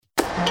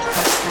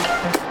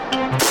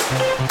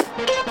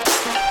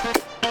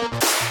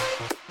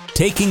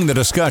taking the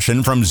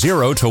discussion from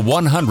 0 to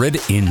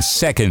 100 in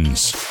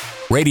seconds.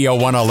 Radio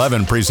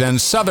 111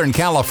 presents Southern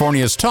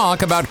California's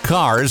talk about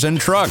cars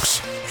and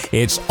trucks.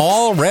 It's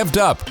All Revved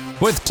Up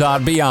with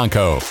Todd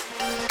Bianco.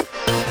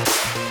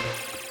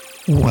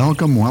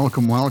 Welcome.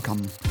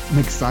 I'm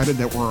excited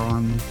that we're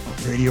on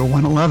Radio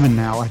 111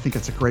 now. I think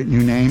it's a great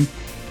new name,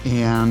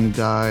 and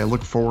I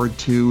look forward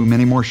to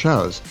many more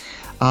shows.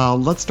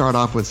 Let's start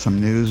off with some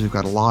news. We've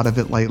got a lot of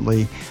it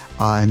lately,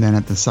 and then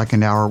at the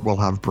second hour, we'll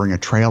have Bring a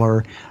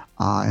Trailer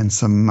and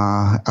some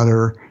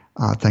other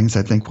things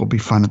I think will be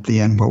fun at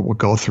the end, where we'll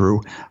go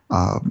through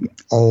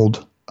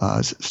old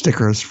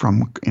stickers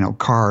from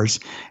cars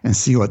and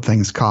see what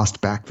things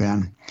cost back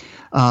then.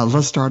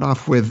 Let's start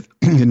off with,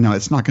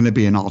 it's not going to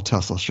be an all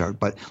Tesla show,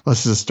 but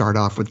let's just start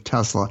off with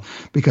Tesla,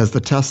 because the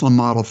Tesla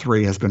Model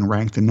 3 has been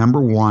ranked the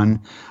number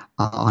one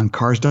on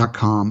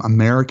Cars.com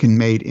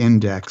American-Made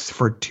Index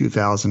for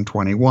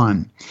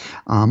 2021,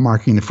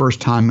 marking the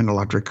first time an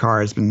electric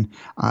car has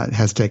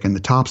taken the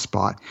top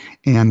spot.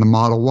 And the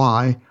Model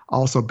Y,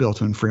 also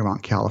built in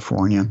Fremont,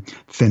 California,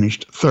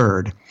 finished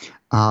third.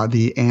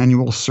 The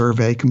annual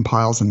survey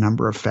compiles a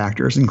number of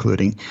factors,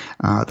 including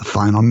the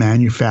final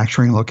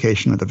manufacturing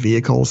location of the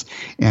vehicles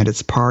and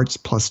its parts,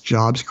 plus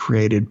jobs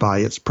created by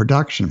its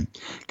production.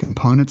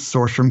 Components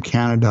sourced from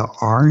Canada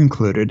are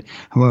included,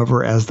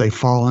 however, as they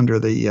fall under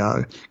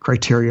the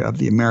criteria of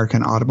the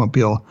American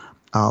Automobile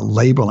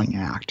Labeling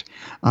Act.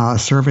 A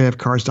survey of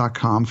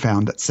Cars.com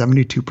found that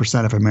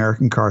 72% of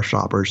American car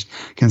shoppers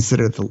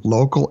consider the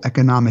local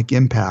economic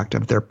impact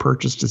of their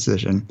purchase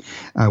decision,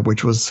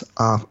 which was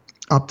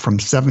up from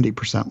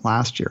 70%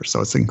 last year,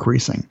 so it's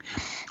increasing.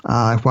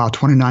 While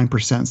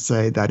 29%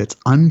 say that it's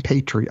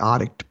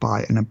unpatriotic to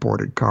buy an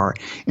imported car.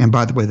 And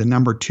by the way, the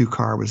number 2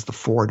 car was the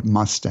Ford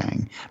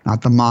Mustang,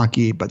 not the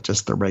Mach-E, but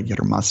just the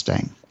regular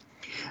Mustang.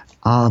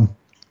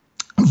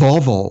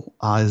 Volvo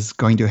is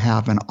going to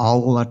have an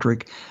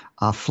all-electric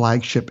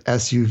flagship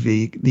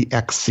SUV, the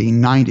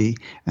XC90,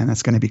 and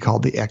that's going to be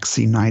called the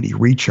XC90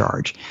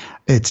 Recharge.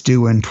 It's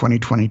due in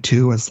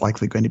 2022. It's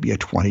likely going to be a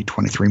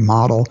 2023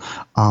 model.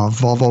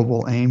 Volvo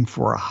will aim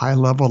for a high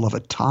level of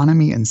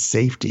autonomy and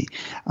safety.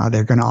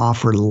 They're going to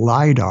offer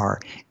LiDAR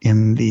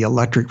in the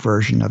electric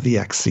version of the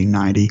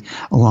XC90,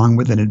 along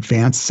with an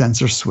advanced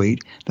sensor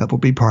suite that will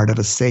be part of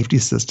a safety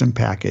system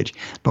package,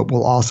 but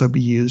will also be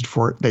used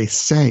for, they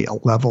say, a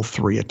level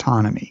 3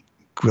 autonomy.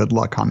 Good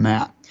luck on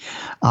that.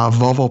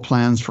 Volvo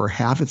plans for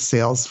half its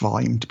sales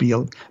volume to be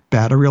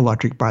battery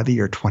electric by the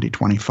year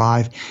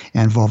 2025,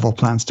 and Volvo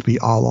plans to be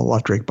all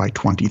electric by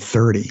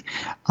 2030.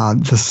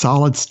 The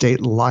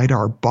solid-state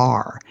LiDAR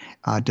bar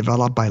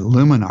developed by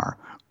Luminar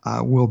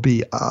will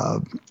be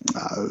a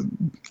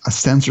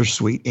sensor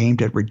suite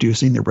aimed at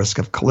reducing the risk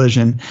of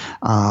collision,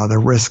 the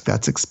risk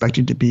that's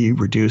expected to be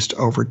reduced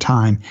over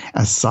time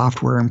as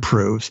software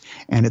improves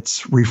and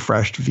it's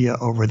refreshed via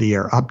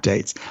over-the-air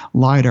updates.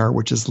 LiDAR,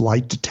 which is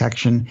light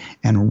detection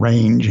and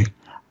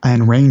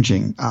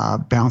ranging,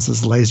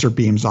 bounces laser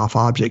beams off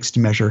objects to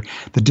measure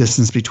the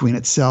distance between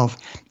itself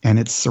and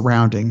its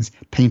surroundings,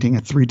 painting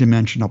a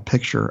three-dimensional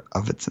picture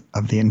of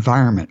the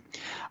environment.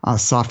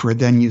 Software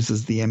then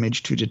uses the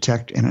image to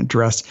detect and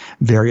address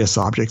various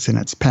objects in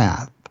its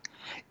path.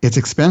 It's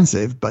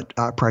expensive, but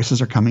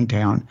prices are coming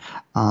down.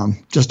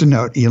 Just a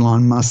note,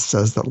 Elon Musk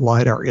says that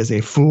LiDAR is a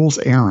fool's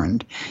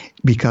errand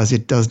because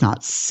it does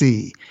not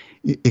see.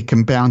 It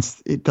can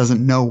bounce. It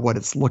doesn't know what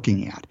it's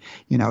looking at.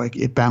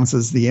 It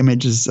bounces the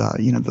images.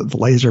 The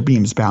laser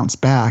beams bounce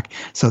back,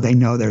 so they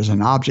know there's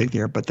an object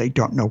there, but they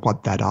don't know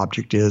what that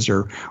object is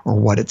or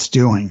what it's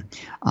doing.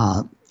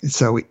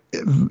 So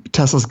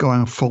Tesla's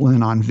going full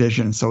in on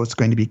vision, so it's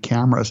going to be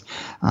cameras.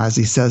 As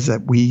he says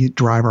that we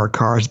drive our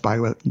cars by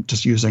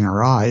just using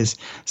our eyes,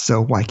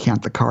 so why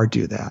can't the car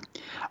do that?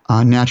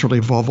 Naturally,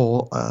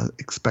 Volvo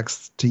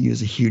expects to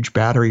use a huge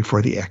battery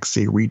for the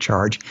XC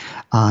Recharge.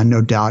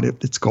 No doubt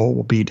its goal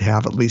will be to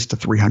have at least a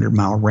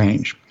 300-mile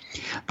range.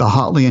 The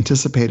hotly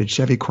anticipated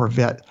Chevy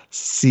Corvette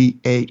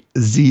C8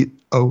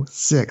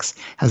 Z06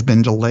 has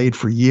been delayed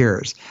for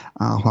years.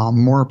 While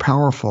more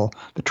powerful,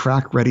 the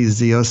track-ready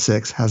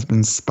Z06 has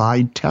been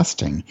spied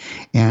testing,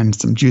 and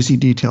some juicy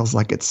details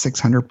like its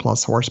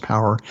 600-plus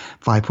horsepower,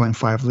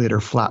 5.5-liter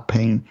flat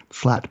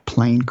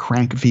plane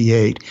crank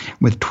V8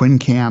 with twin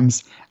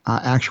cams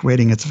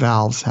actuating its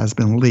valves has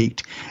been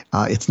leaked.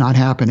 It's not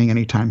happening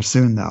anytime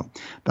soon, though.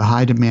 The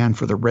high demand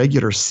for the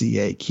regular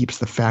C8 keeps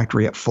the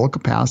factory at full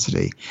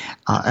capacity,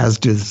 as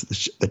does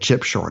the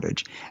chip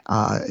shortage,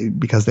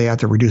 because they have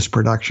to reduce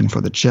production for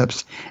the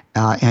chips.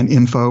 And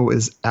info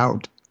is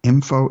out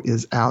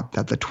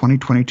that the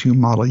 2022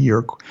 model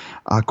year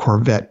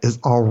Corvette is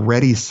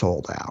already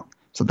sold out.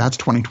 So that's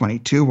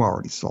 2022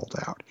 already sold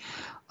out.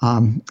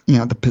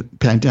 The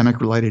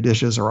pandemic-related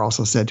issues are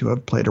also said to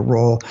have played a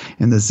role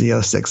in the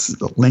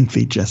Z06's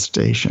lengthy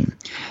gestation.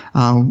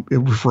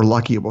 If we're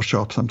lucky, it will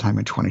show up sometime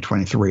in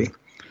 2023.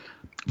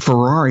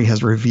 Ferrari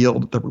has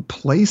revealed the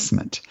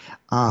replacement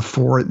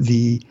for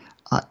the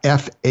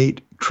F8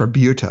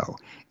 Tributo.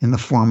 in the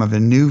form of a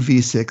new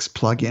V6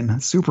 plug-in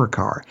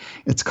supercar.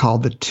 It's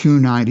called the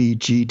 290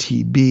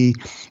 GTB,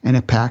 and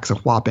it packs a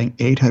whopping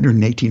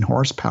 818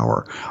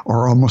 horsepower,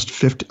 or almost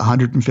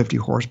 150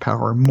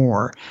 horsepower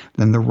more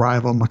than the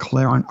rival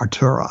McLaren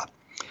Artura.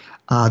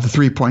 The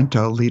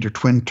 3.0-liter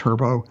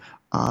twin-turbo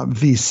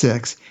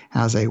V6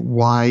 has a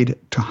wide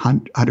to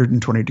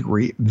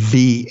 120-degree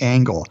V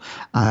angle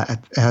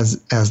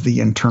as the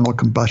internal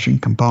combustion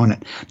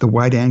component. The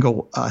wide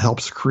angle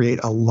helps create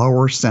a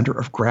lower center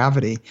of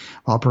gravity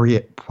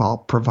while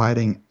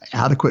providing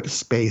adequate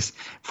space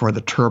for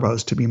the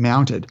turbos to be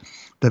mounted.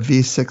 The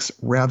V6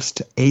 revs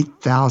to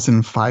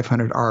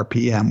 8,500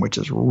 RPM, which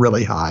is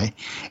really high,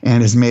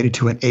 and is mated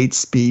to an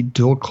 8-speed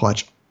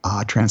dual-clutch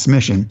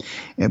transmission,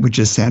 which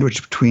is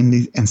sandwiched between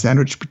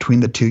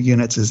the two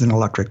units is an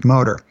electric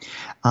motor.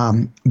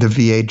 The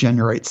V8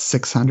 generates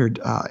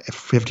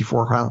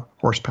 654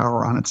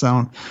 horsepower on its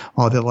own,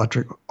 while the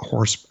electric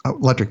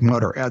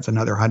motor adds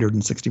another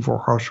 164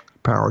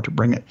 horsepower to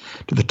bring it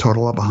to the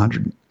total of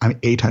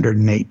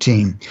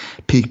 818.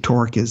 Peak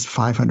torque is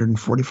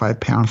 545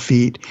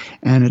 pound-feet,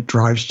 and it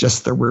drives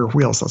just the rear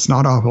wheel, so it's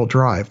not all-wheel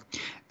drive.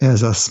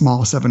 As a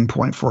small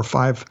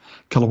 7.45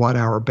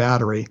 kilowatt-hour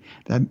battery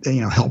that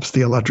helps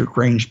the electric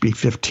range be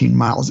 15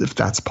 miles if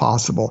that's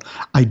possible.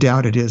 I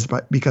doubt it is,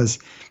 but because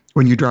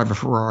when you drive a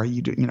Ferrari,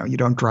 you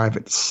don't drive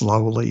it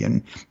slowly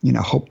and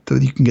hope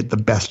that you can get the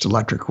best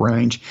electric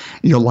range.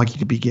 You're lucky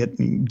to be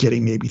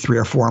getting maybe 3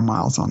 or 4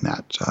 miles on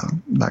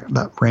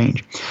that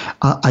range.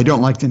 I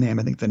don't like the name.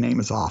 I think the name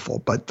is awful,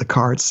 but the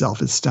car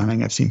itself is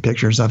stunning. I've seen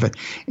pictures of it,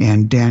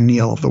 and Dan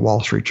Neal of the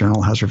Wall Street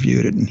Journal has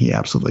reviewed it, and he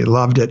absolutely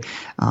loved it.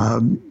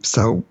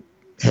 So,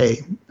 hey,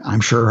 I'm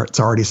sure it's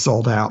already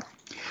sold out.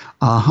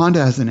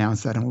 Honda has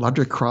announced that an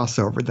electric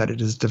crossover that it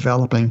is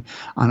developing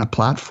on a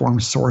platform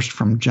sourced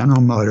from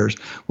General Motors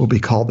will be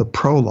called the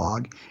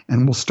Prologue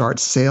and will start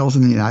sales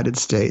in the United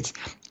States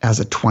as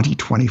a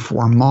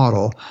 2024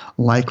 model,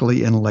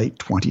 likely in late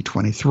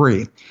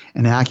 2023.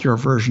 An Acura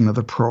version of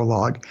the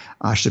Prologue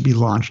should be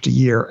launched a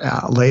year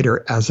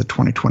later as a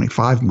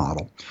 2025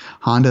 model.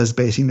 Honda is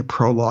basing the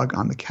Prologue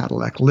on the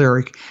Cadillac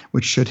Lyriq,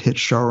 which should hit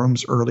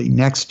showrooms early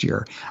next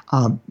year.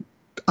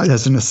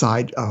 As an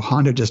aside,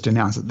 Honda just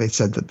announced that they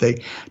said that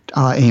they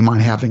aim on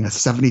having a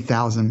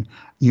 70,000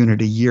 unit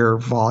a year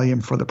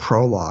volume for the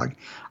Prologue.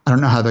 I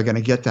don't know how they're going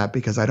to get that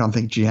because I don't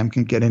think GM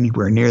can get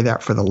anywhere near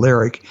that for the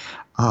Lyriq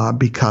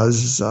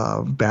because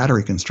of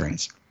battery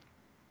constraints.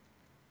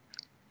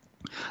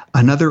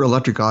 Another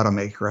electric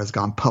automaker has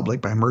gone public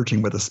by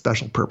merging with a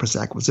special purpose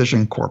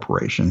acquisition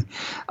corporation.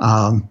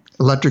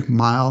 Electric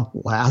Mile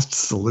Last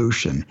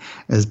Solution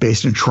is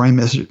based in Troy,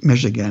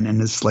 Michigan,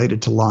 and is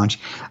slated to launch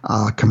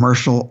a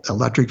commercial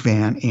electric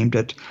van aimed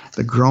at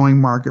the growing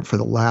market for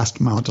the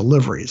last mile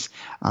deliveries.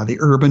 The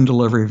urban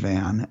delivery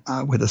van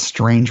with a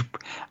starting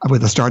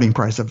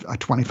price of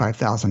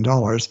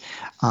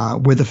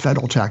 $25,000 with a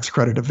federal tax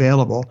credit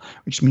available,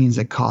 which means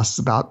it costs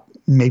about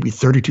maybe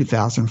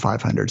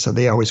 $32,500. So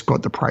they always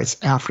quote the price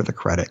after the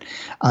credit.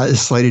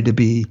 Is slated to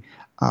be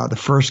the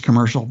first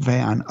commercial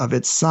van of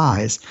its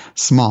size,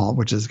 small,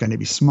 which is going to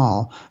be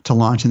small, to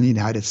launch in the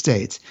United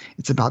States.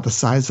 It's about the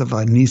size of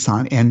a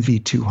Nissan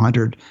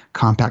NV200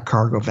 compact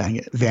cargo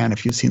van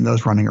if you've seen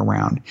those running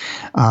around.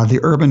 The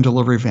urban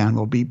delivery van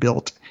will be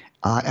built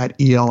at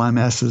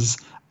ELMS's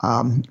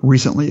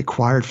recently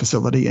acquired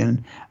facility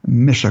in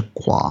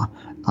Mishawaka,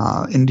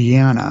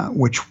 Indiana,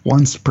 which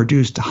once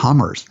produced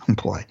Hummers.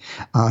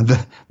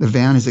 The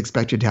van is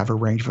expected to have a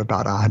range of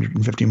about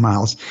 150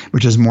 miles,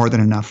 which is more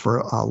than enough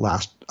for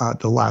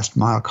the last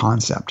mile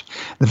concept.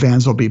 The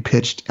vans will be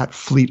pitched at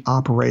fleet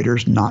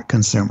operators, not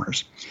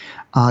consumers.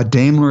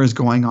 Daimler is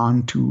going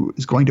to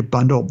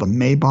bundle the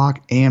Maybach,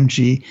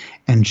 AMG,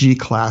 and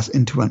G-Class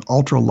into an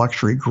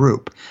ultra-luxury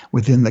group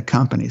within the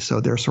company. So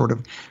they're sort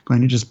of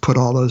going to just put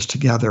all those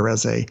together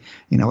as a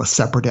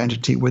separate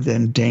entity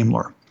within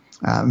Daimler.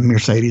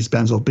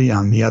 Mercedes-Benz will be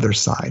on the other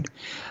side.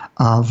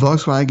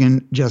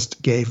 Volkswagen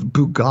just gave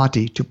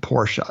Bugatti to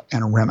Porsche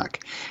and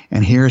Rimac.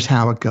 And here's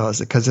how it goes,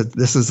 because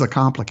this is a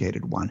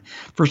complicated one.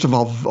 First of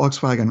all,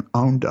 Volkswagen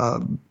owned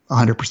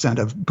 100%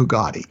 of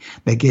Bugatti.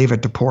 They gave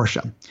it to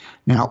Porsche.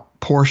 Now,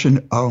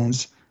 Porsche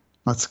owns,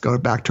 let's go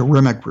back to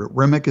Rimac Group.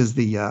 Rimac is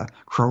the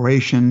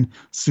Croatian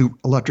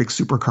electric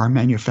supercar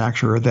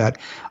manufacturer that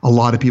a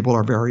lot of people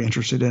are very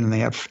interested in, and they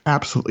have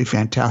absolutely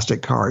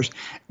fantastic cars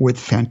with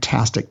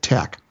fantastic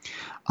tech.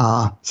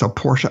 So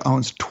Porsche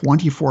owns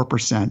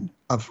 24%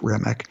 of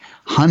Rimac.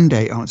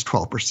 Hyundai owns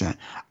 12%.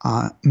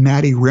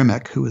 Matti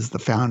Rimac, who is the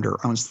founder,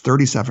 owns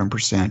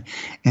 37%,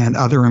 and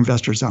other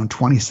investors own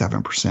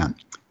 27%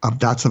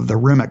 of the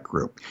Rimac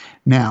group.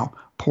 Now,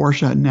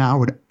 Porsche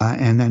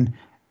and then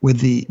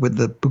with the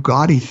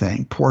Bugatti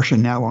thing, Porsche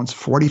now owns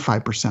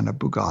 45% of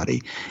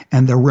Bugatti,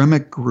 and the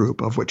Rimac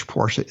group, of which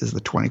Porsche is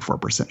the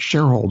 24%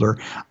 shareholder,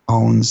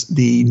 owns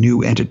the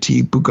new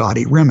entity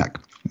Bugatti Rimac.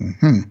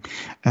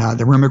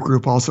 The Rimac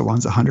Group also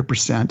owns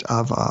 100%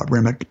 of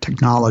Rimac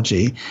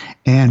Technology,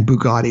 and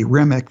Bugatti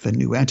Rimac, the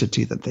new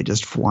entity that they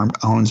just formed,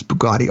 owns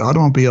Bugatti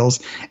Automobiles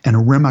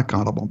and Rimac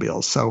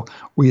Automobiles. So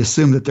we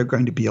assume that they're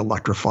going to be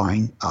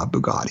electrifying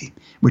Bugatti,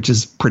 which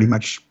is pretty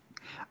much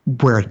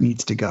where it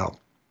needs to go.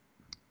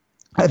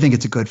 I think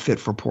it's a good fit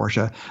for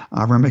Porsche.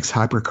 Rimac's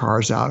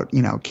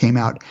hypercars came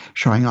out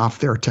showing off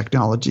their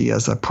technology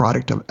as a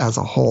product as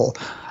a whole.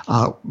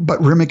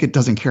 But Rimac, it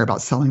doesn't care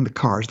about selling the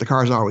cars. The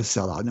cars always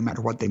sell out no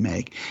matter what they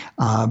make.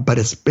 But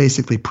it's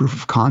basically proof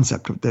of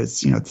concept.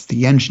 It's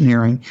the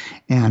engineering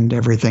and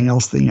everything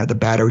else, the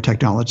battery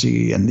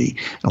technology and the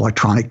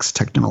electronics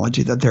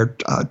technology that they're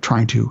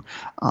trying to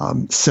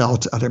sell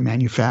to other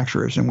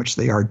manufacturers, in which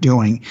they are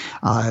doing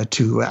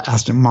to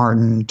Aston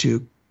Martin,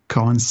 to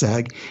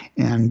Koenigsegg,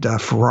 and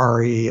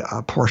Ferrari.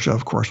 Porsche,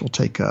 of course, will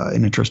take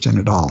an interest in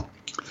it all.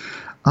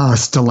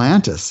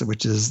 Stellantis,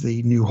 which is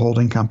the new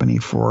holding company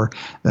for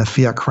the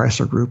Fiat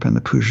Chrysler Group and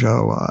the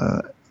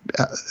Peugeot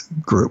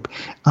Group,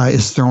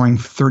 is throwing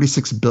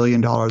 $36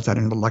 billion at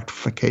an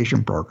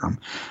electrification program.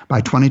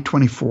 By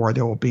 2024,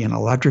 there will be an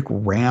electric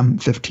Ram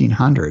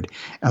 1500,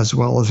 as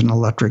well as an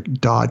electric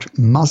Dodge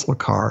muscle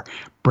car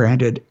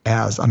branded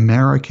as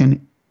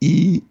American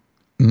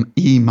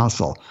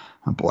E-Muscle.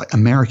 Oh boy,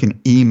 American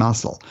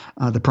E-Muscle.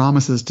 The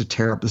promise is to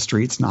tear up the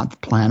streets, not the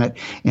planet,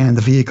 and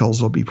the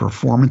vehicles will be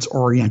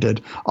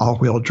performance-oriented,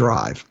 all-wheel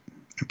drive.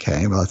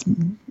 Okay, well, that's,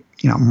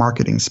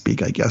 marketing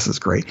speak, I guess, is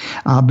great.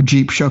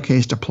 Jeep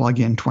showcased a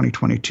plug-in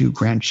 2022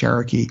 Grand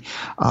Cherokee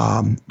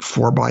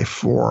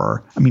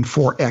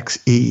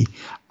 4xe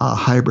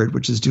hybrid,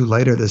 which is due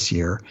later this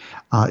year.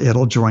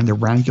 It'll join the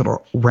Wrangler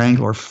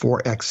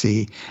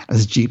 4xe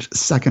as Jeep's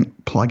second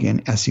plug-in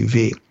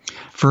SUV.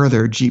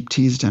 Further, Jeep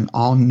teased an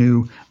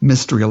all-new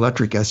mystery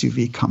electric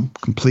SUV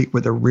complete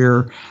with a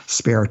rear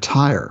spare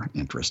tire.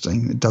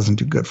 Interesting. It doesn't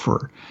do good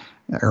for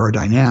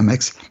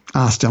aerodynamics.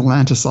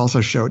 Stellantis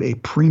also showed a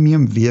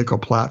premium vehicle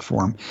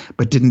platform,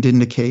 but didn't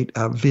indicate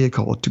a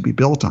vehicle to be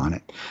built on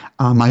it.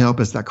 My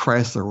hope is that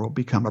Chrysler will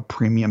become a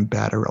premium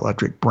battery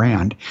electric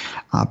brand.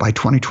 By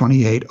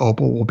 2028,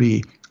 Opel will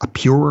be a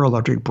pure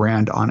electric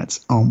brand on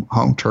its own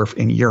home turf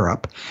in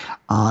Europe,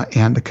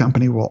 and the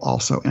company will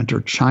also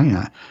enter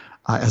China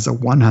as a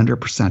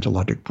 100%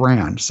 electric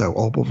brand. So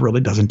Opel really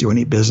doesn't do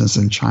any business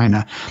in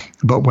China.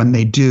 But when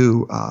they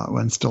do,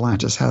 when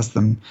Stellantis has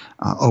them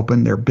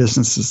open their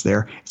businesses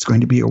there, it's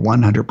going to be a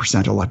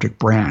 100% electric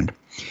brand.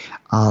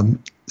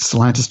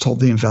 Stellantis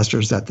told the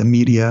investors that the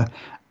media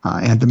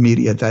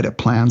that it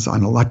plans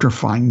on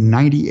electrifying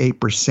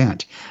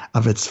 98%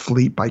 of its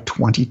fleet by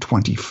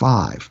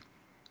 2025.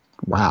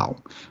 Wow.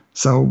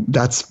 So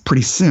that's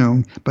pretty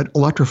soon, but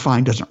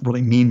electrifying doesn't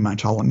really mean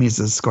much. All it means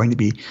is it's going to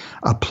be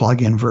a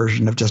plug-in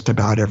version of just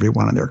about every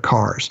one of their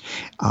cars.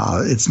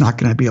 It's not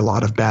going to be a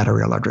lot of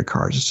battery electric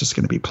cars. It's just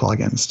going to be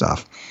plug-in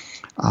stuff.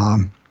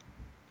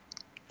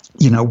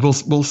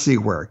 We'll see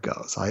where it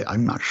goes.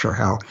 I'm not sure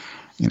how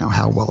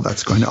well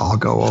that's going to all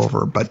go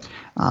over, but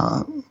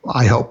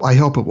I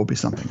hope it will be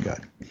something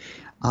good.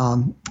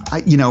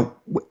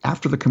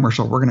 After the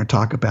commercial, we're going to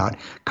talk about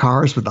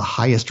cars with the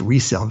highest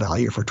resale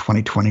value for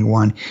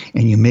 2021,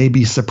 and you may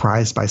be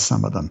surprised by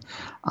some of them.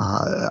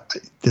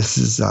 This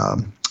is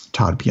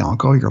Todd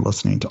Bianco. You're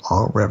listening to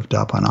All Revved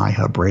Up on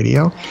iHub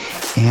Radio,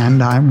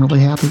 and I'm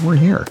really happy we're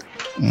here.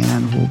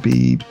 And we'll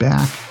be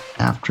back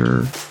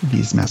after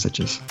these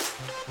messages.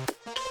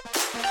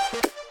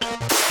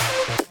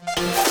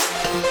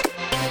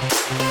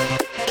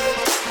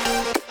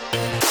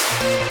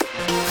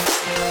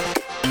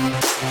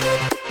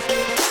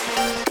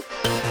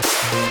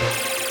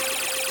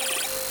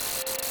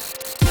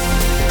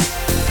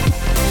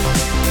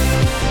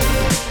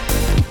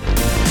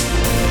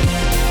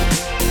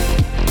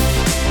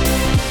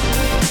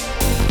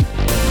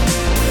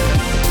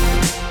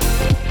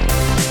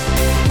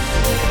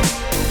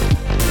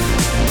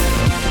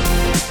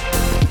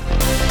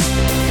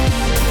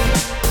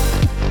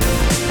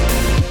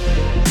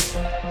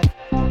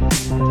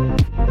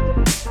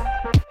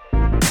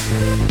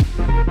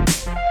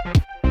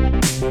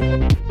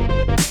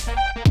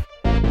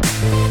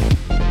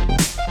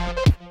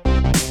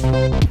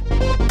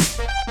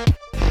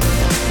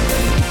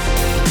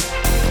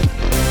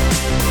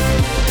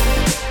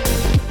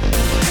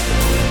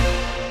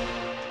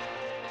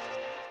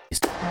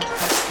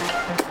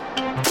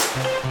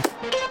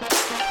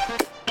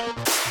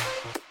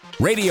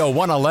 Radio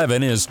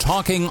 111 is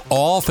talking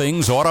all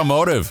things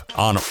automotive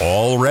on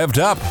All Revved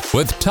Up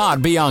with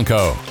Todd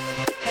Bianco.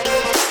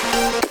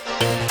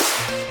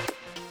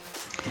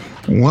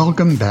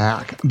 Welcome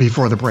back.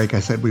 Before the break,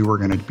 I said we were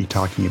going to be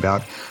talking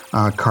about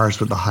cars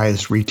with the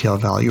highest retail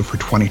value for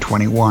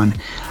 2021.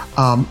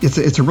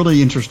 It's a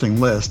really interesting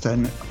list,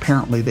 and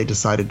apparently they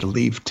decided to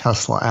leave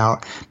Tesla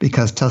out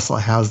because Tesla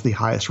has the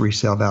highest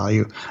resale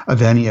value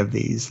of any of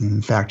these. And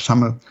in fact,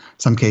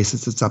 some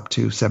cases it's up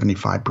to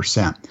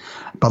 75%.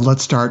 But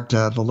let's start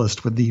the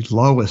list with the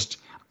lowest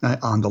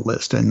on the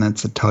list, and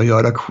that's a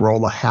Toyota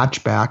Corolla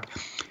hatchback.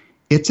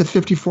 It's at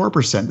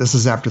 54%. This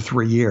is after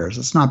 3 years.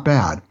 It's not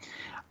bad.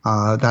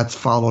 That's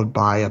followed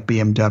by a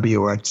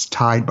BMW. It's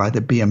tied by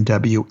the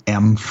BMW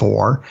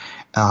M4.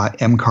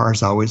 M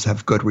cars always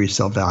have good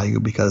resale value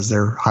because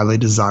they're highly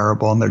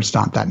desirable and there's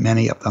not that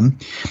many of them.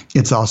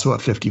 It's also at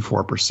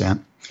 54%.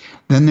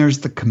 Then there's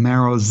the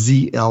Camaro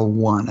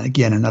ZL1.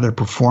 Again, another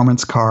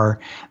performance car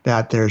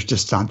that there's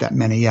just not that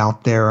many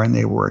out there, and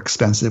they were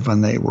expensive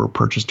when they were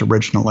purchased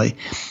originally.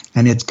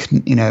 And it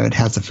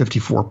has a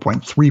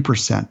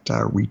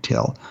 54.3%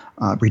 retail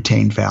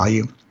retained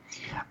value.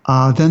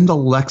 Then the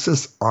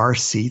Lexus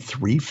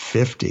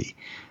RC350,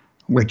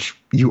 which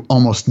you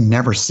almost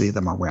never see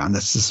them around.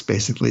 This is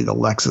basically the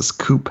Lexus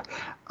Coupe,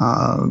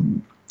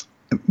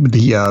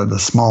 the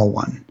small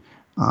one.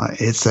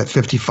 It's at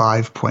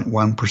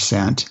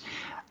 55.1%.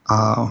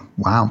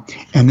 Wow.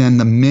 And then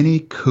the Mini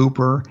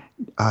Cooper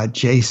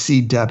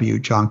JCW,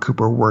 John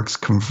Cooper Works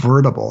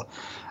convertible.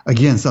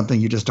 Again,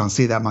 something you just don't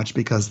see that much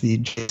because the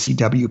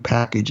JCW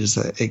package is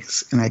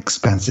an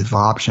expensive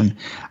option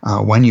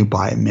when you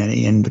buy a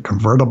Mini. And the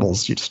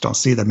convertibles, you just don't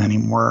see them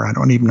anymore. I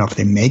don't even know if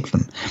they make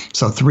them.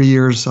 So 3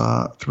 years,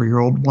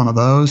 3-year-old one of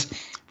those,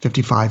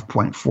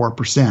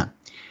 55.4%.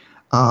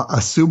 A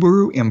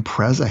Subaru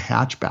Impreza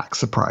hatchback,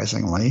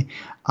 surprisingly,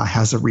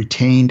 has a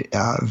retained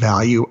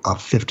value of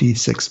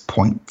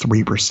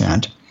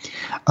 56.3%.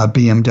 A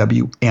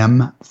BMW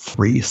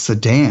M3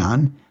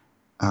 sedan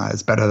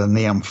is better than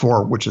the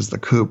M4, which is the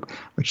coupe,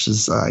 which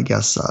is, I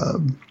guess,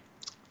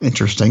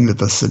 interesting that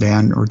the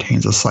sedan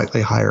retains a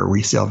slightly higher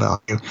resale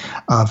value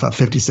of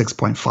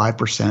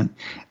 56.5%.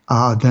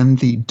 Then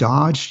the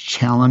Dodge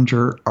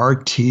Challenger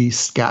RT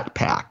Scat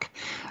Pack.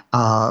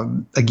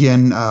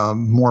 Again,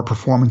 more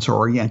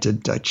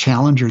performance-oriented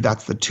Challenger.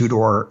 That's the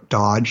 2-door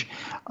Dodge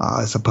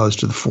as opposed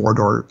to the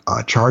 4-door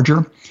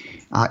Charger.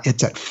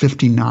 It's at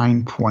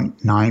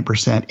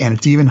 59.9%, and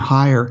it's even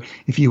higher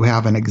if you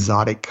have an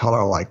exotic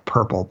color like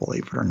purple,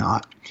 believe it or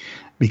not,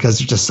 because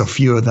there's just so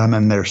few of them,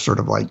 and they're sort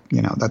of like,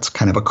 that's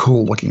kind of a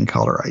cool-looking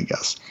color, I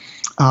guess.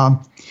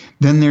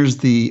 Then there's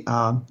the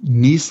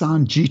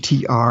Nissan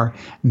GT-R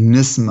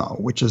Nismo,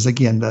 which is,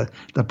 again, the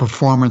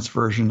performance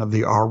version of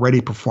the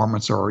already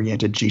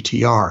performance-oriented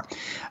GT-R.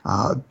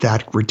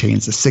 That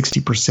retains a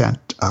 60%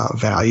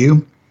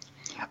 value.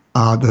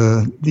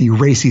 The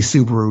racy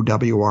Subaru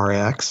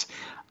WRX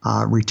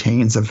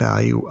retains a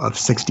value of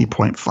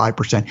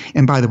 60.5%.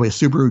 And by the way,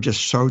 Subaru just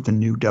showed the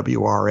new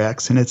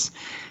WRX, and it's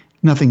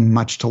nothing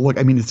much to look.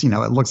 I mean, it's,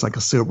 it looks like a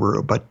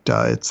Subaru, but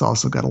it's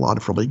also got a lot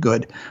of really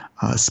good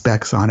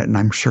specs on it. And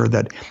I'm sure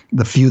that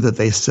the few that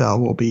they sell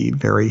will be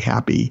very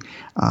happy,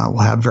 will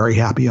have very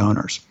happy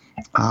owners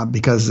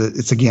because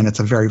it's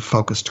a very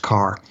focused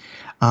car.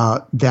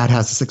 That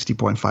has a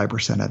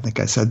 60.5%. I think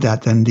I said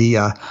that. Then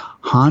the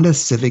Honda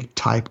Civic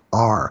Type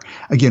R.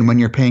 Again, when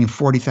you're paying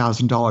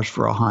 $40,000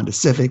 for a Honda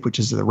Civic, which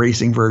is the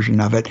racing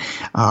version of it,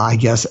 I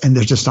guess, and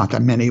there's just not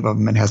that many of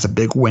them, and has a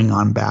big wing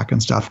on back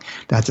and stuff,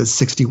 that's at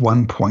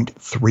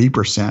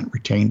 61.3%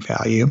 retained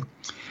value.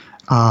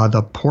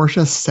 The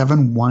Porsche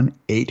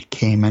 718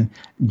 Cayman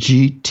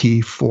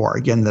GT4.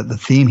 Again, the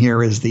theme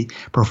here is the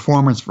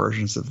performance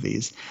versions of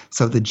these.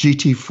 So the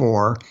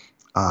GT4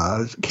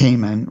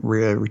 Cayman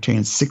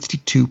retains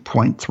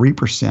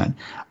 62.3%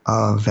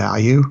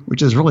 value,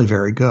 which is really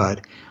very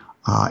good.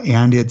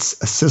 And its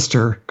a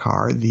sister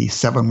car, the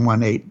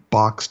 718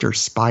 Boxster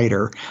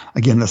Spider.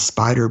 Again, the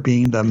Spider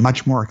being the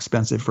much more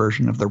expensive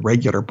version of the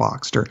regular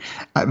Boxster.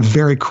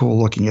 Very cool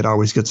looking. It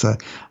always gets a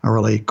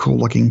really cool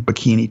looking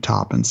bikini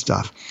top and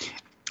stuff.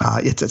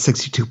 It's at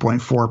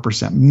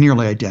 62.4%,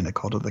 nearly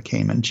identical to the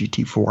Cayman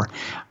GT4.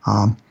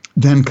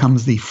 Then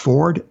comes the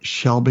Ford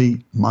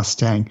Shelby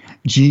Mustang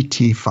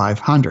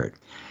GT500,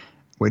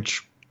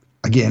 which,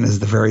 again, is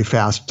the very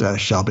fast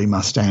Shelby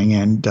Mustang,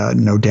 and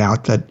no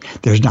doubt that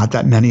there's not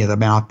that many of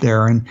them out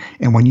there. And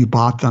when you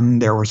bought them,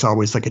 there was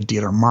always like a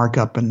dealer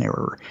markup, and they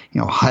were,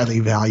 highly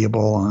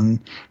valuable, and,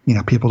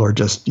 people are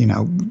just,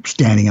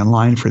 standing in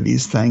line for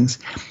these things.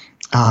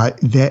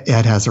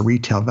 It has a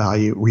resale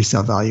value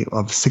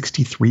of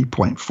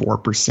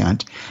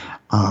 63.4%.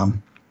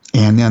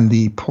 And then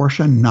the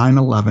Porsche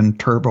 911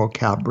 Turbo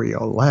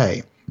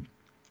Cabriolet.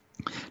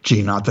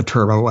 Gee, not the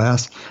Turbo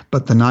S,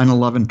 but the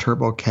 911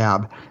 Turbo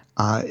Cab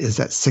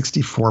is at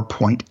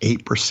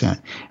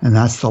 64.8%. And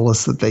that's the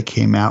list that they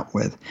came out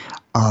with.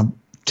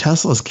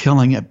 Tesla's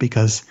killing it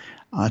because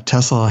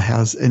Tesla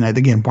has, and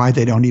again, why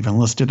they don't even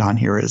list it on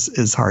here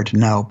is hard to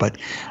know. But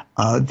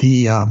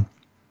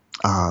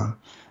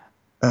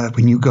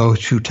when you go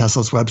to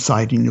Tesla's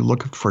website and you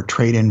look for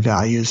trade-in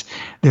values,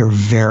 they're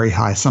very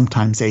high,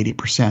 sometimes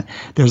 80%.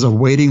 There's a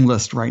waiting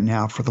list right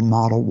now for the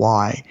Model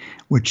Y,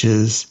 which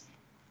is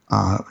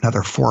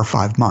another 4 or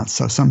 5 months.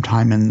 So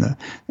sometime in the,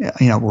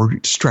 we're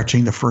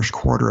stretching the first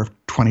quarter of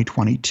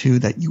 2022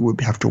 that you would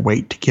have to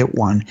wait to get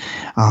one.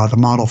 The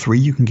Model 3,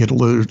 you can get a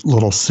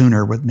little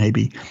sooner with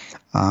maybe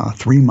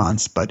 3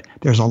 months, but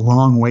there's a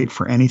long wait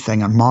for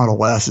anything. And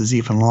Model S is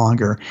even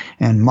longer,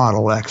 and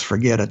Model X,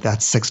 forget it,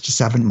 that's 6 to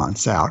 7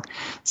 months out.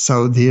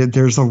 So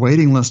there's a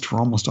waiting list for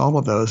almost all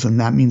of those, and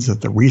that means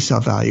that the resale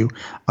value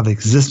of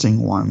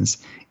existing ones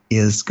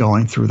is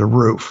going through the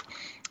roof.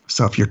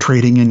 So if you're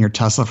trading in your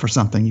Tesla for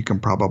something, you can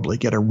probably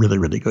get a really,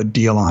 really good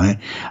deal on it,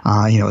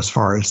 as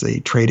far as the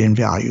trade-in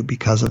value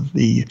because of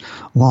the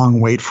long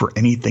wait for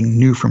anything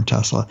new from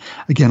Tesla.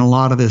 Again, a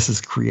lot of this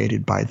is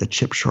created by the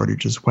chip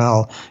shortage as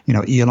well.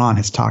 Elon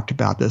has talked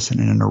about this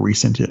in a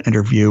recent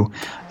interview.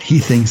 He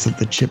thinks that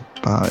the chip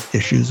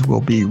issues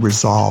will be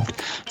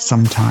resolved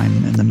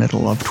sometime in the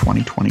middle of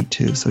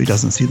 2022. So he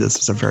doesn't see this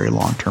as a very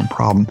long-term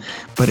problem,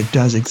 but it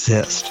does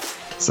exist.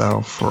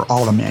 So for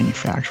all the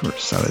manufacturers,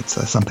 so it's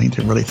something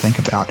to really think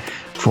about.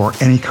 For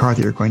any car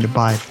that you're going to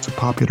buy, if it's a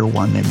popular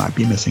one, they might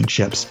be missing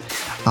chips.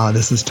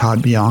 This is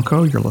Todd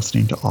Bianco. You're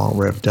listening to All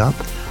Revved Up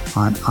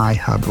on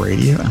iHub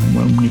Radio. And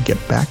when we get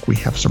back, we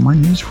have some more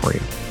news for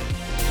you.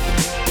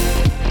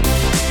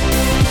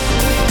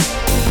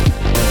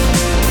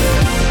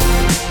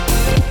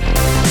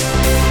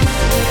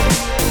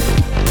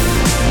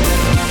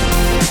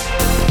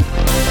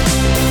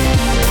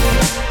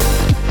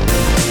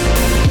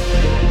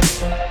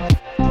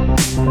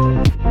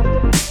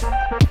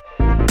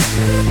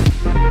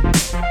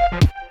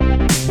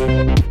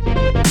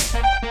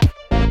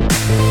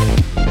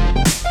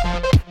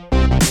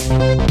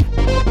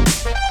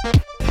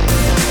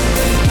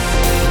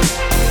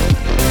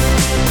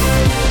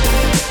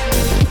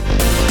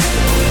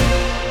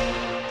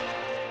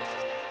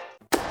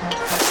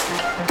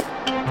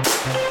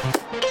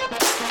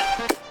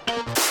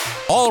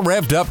 All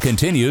Revved Up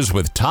continues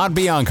with Todd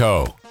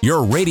Bianco,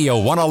 your Radio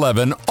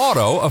 111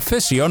 auto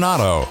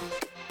aficionado.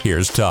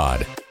 Here's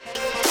Todd.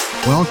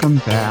 Welcome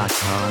back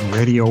on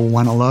Radio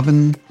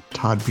 111.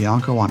 Todd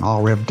Bianco on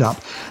All Revved Up.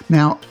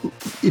 Now,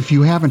 if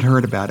you haven't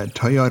heard about it,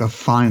 Toyota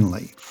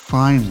finally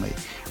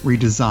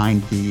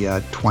redesigned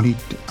the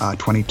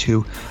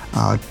 2022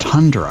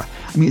 Tundra.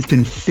 I mean, it's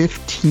been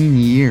 15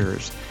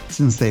 years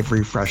since they've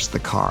refreshed the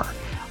car.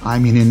 I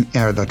mean,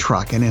 the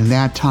truck. And in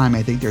that time,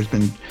 I think there's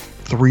been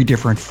 3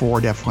 different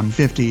Ford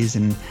F-150s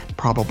and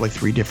probably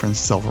 3 different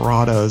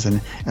Silverados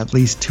and at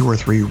least 2 or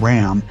 3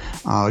 Ram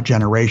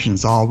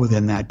generations all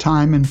within that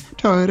time. And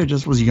Toyota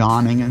just was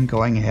yawning and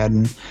going ahead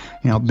and,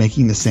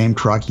 making the same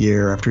truck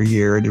year after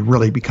year. It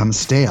really becomes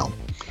stale.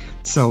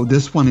 So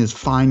this one is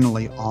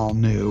finally all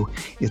new.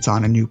 It's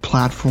on a new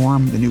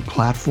platform. The new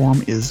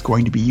platform is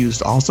going to be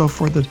used also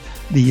for the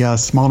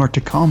smaller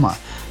Tacoma.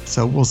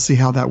 So we'll see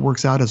how that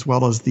works out, as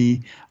well as the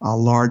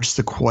large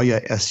Sequoia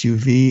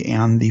SUV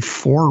and the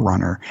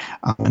 4Runner.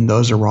 And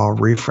those are all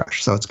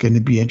refreshed. So it's going to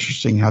be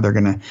interesting how they're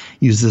going to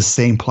use this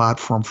same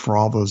platform for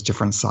all those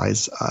different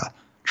size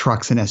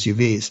trucks and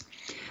SUVs.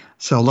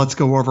 So let's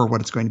go over what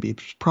it's going to be.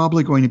 It's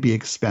probably going to be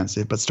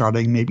expensive, but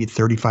starting maybe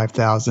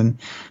 $35,000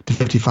 to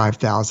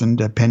 $55,000,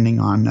 depending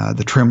on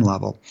the trim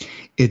level.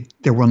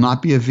 There will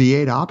not be a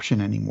V8 option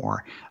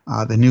anymore.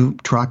 The new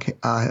truck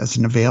has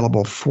an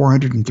available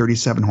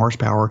 437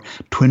 horsepower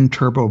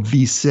twin-turbo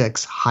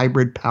V6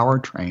 hybrid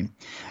powertrain.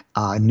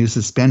 New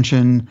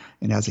suspension.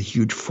 It has a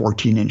huge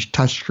 14-inch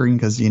touchscreen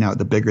because,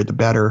 the bigger the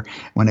better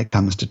when it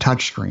comes to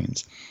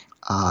touchscreens.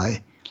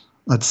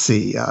 Let's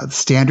see. The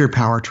standard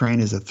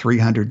powertrain is a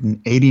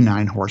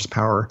 389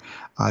 horsepower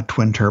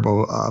twin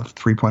turbo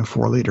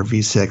 3.4 liter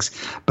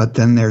V6. But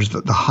then there's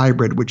the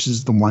hybrid, which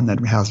is the one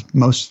that has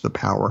most of the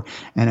power,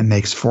 and it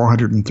makes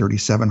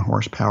 437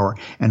 horsepower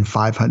and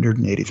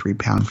 583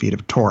 pound-feet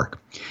of torque.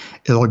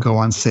 It'll go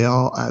on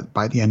sale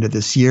by the end of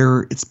this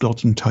year. It's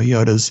built in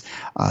Toyota's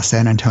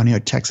San Antonio,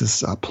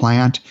 Texas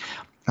plant.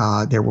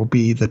 There will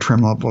be, the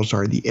trim levels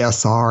are the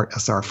SR,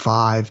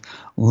 SR5,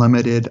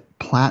 Limited,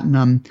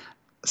 Platinum,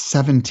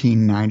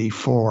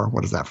 1794,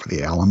 what is that for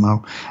the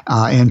Alamo,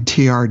 and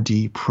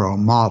TRD Pro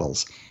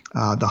models.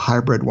 The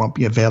hybrid won't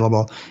be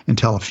available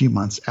until a few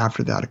months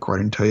after that,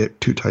 according to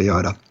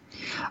Toyota.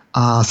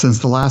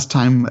 Since the last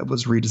time it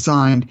was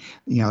redesigned,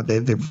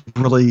 they've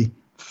really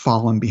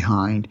fallen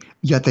behind,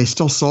 yet they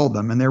still sold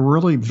them, and they're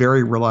really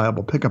very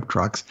reliable pickup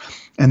trucks,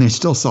 and they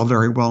still sell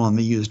very well on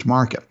the used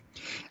market.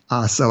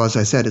 So as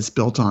I said, it's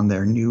built on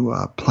their new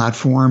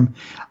platform.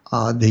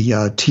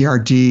 The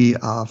TRD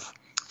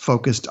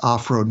focused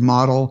off-road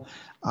model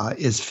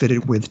is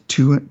fitted with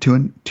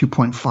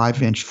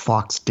 2.5-inch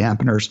Fox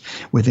dampeners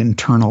with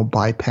internal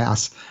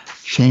bypass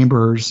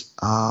chambers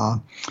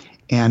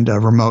and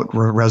remote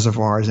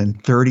reservoirs,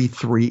 and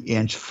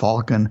 33-inch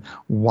Falcon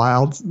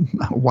Wild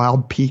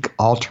Peak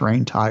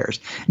all-terrain tires.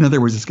 In other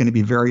words, it's going to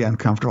be very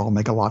uncomfortable and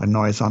make a lot of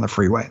noise on the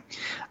freeway.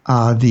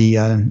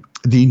 The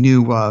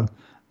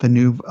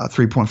new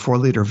 3.4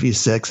 liter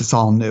V6, it's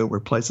all new,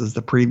 replaces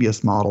the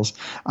previous models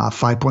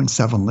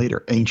 5.7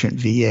 liter ancient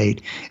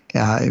V8.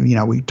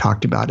 We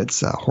talked about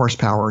its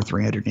horsepower,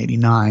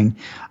 389. In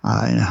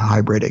a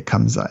hybrid, it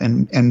comes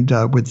and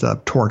with the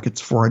torque, it's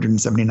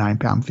 479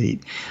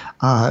 pound-feet,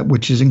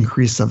 which is an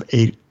increase of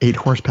 8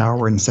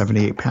 horsepower and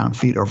 78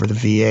 pound-feet over the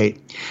V8.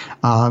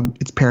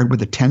 It's paired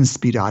with a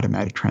 10-speed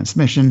automatic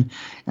transmission.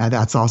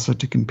 That's also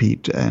to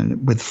compete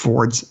with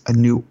Ford's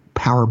new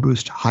Power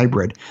Boost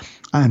hybrid.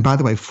 And by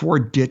the way,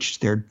 Ford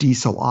ditched their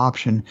diesel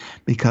option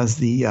because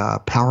the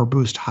Power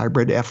Boost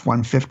hybrid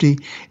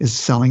F-150 is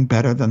selling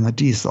better than the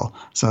diesel.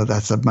 So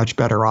that's a much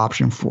better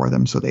option for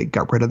them. So they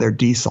got rid of their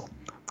diesel.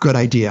 good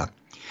idea.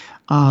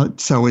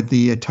 So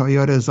the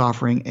Toyota is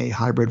offering a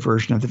hybrid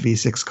version of the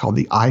V6 called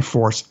the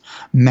iForce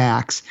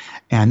Max,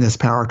 and this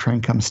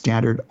powertrain comes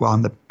standard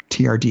on the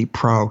TRD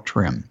Pro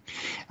trim.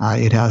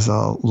 It has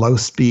a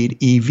low-speed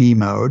EV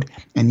mode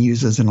and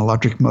uses an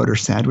electric motor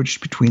sandwiched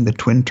between the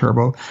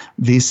twin-turbo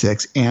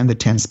V6 and the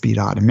 10-speed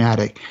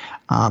automatic.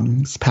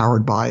 It's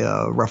powered by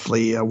a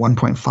roughly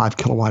 1.5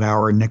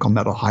 kilowatt-hour nickel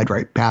metal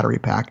hydride battery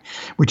pack,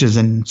 which is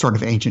in sort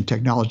of ancient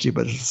technology,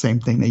 but it's the same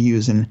thing they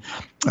use in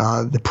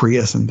the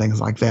Prius and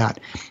things like that.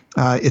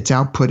 Its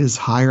output is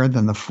higher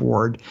than the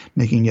Ford,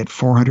 making it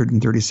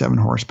 437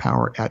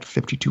 horsepower at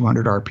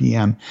 5,200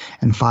 RPM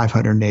and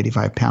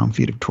 585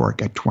 pound-feet of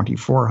torque at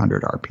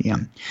 2,400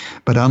 RPM.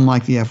 But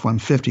unlike the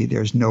F-150,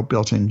 there's no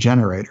built-in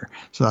generator,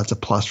 so that's a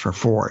plus for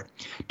Ford.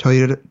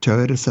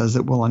 Toyota says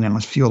it will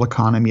announce fuel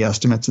economy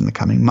estimates in the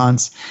coming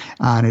months,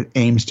 and it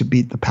aims to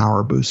beat the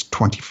PowerBoost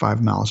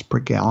 25 miles per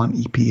gallon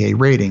EPA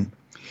rating.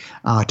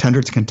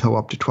 Tundras can tow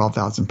up to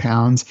 12,000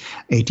 pounds,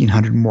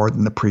 1,800 more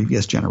than the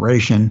previous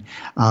generation,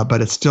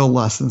 but it's still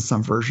less than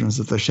some versions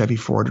of the Chevy,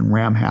 Ford, and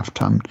Ram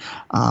half-ton,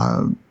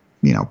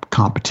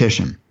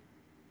 competition.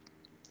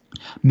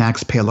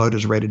 Max payload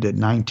is rated at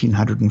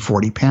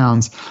 1,940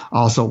 pounds,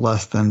 also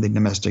less than the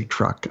domestic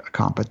truck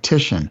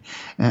competition.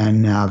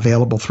 And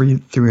available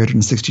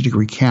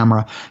 360-degree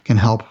camera can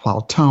help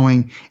while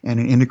towing, and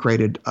an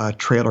integrated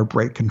trailer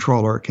brake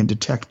controller can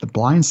detect the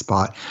blind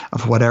spot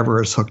of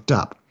whatever is hooked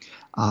up.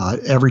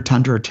 Every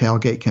Tundra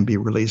tailgate can be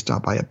released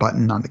by a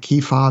button on the key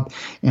fob,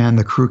 and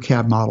the crew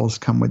cab models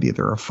come with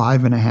either a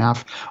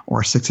 5.5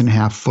 or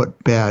 6.5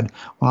 foot bed,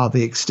 while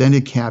the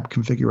extended cab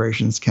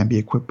configurations can be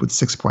equipped with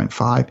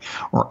 6.5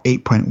 or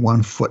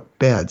 8.1 foot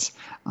beds.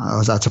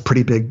 That's a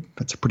pretty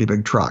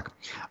big truck.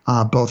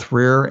 Both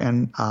rear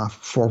and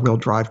four-wheel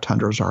drive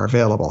Tundras are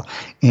available,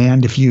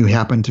 and if you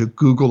happen to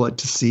Google it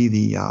to see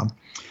the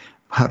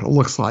how it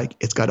looks like,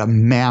 it's got a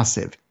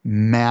massive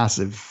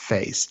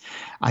face.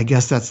 I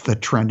guess that's the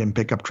trend in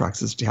pickup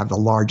trucks, is to have the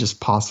largest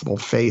possible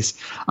face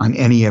on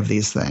any of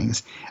these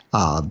things.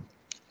 And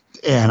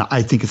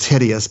I think it's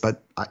hideous,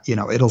 but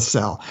it'll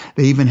sell.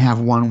 They even have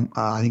one,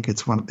 I think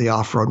it's one of the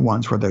off-road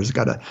ones, where there's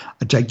got a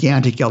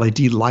gigantic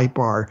LED light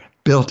bar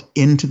built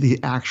into the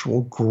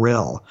actual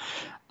grille.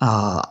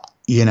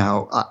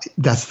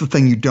 That's the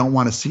thing you don't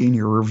want to see in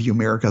your rearview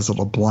mirror, because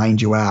it'll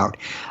blind you out.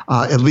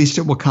 At least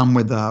it will come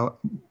with a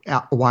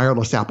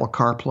wireless Apple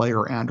CarPlay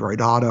or Android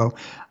Auto,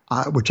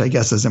 which I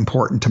guess is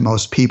important to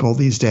most people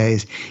these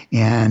days.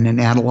 And an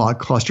analog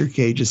cluster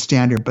gauge is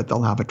standard, but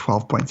they'll have a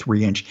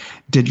 12.3-inch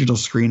digital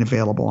screen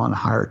available on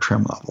higher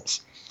trim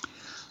levels.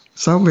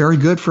 So very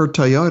good for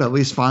Toyota. At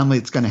least finally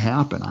it's going to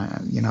happen.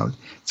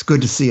 It's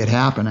good to see it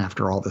happen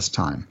after all this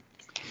time.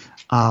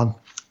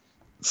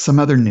 Some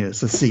other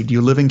news. Let's see. Do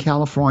you live in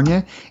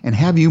California? And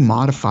have you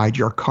modified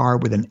your car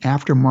with an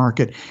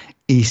aftermarket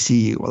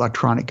ECU,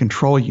 electronic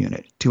control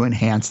unit, to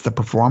enhance the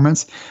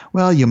performance?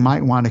 Well, you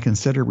might want to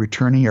consider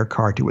returning your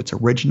car to its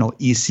original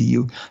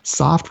ECU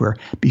software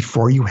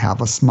before you have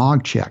a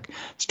smog check.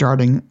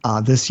 Starting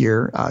this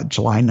year,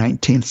 July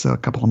 19th, so a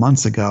couple of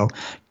months ago,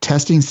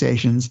 testing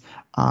stations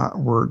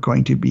were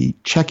going to be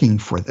checking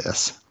for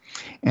this.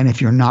 And if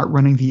you're not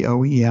running the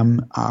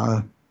OEM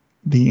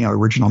the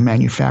original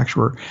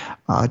manufacturer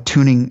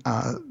tuning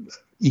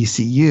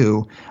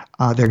ECU,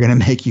 they're going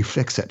to make you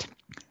fix it.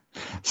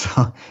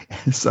 So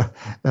it's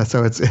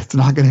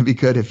not going to be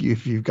good if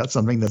you've got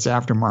something that's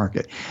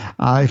aftermarket.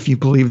 If you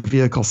believe the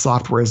vehicle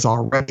software is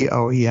already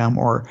OEM,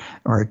 or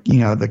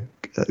the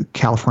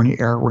California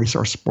Air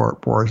Resource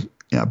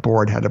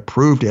Board had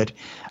approved it.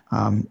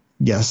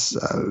 Yes,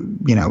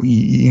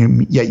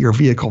 yet your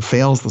vehicle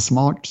fails the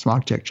smog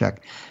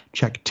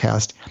check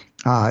test.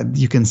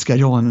 You can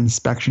schedule an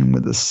inspection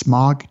with a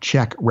smog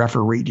check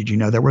referee. Did you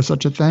know there was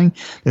such a thing?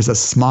 There's a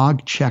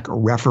smog check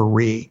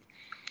referee.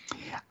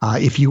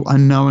 If you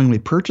unknowingly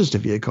purchased a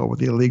vehicle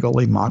with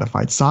illegally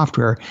modified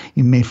software,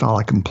 you may file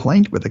a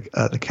complaint with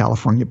the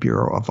California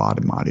Bureau of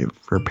Automotive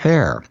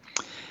Repair.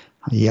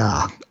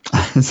 Yeah,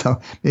 so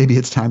maybe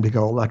it's time to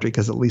go electric,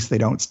 because at least they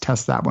don't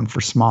test that one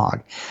for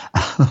smog.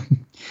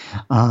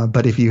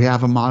 But if you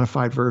have a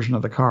modified version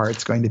of the car,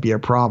 it's going to be a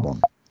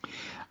problem.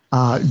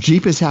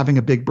 Jeep is having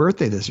a big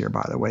birthday this year,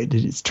 by the way.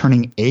 It's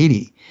turning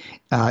 80.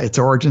 Its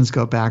origins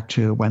go back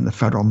to when the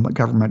federal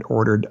government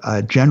ordered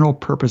a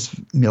general-purpose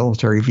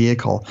military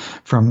vehicle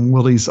from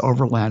Willys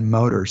Overland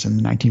Motors in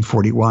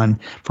 1941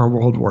 for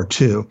World War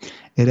II.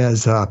 It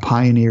has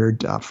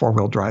pioneered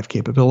four-wheel drive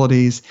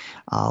capabilities,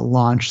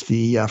 launched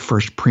the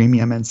first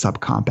premium and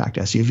subcompact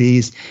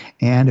SUVs,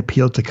 and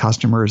appealed to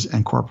customers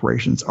and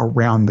corporations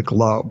around the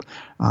globe.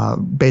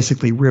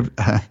 Basically,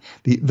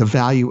 the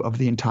value of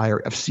the entire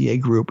FCA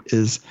group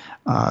is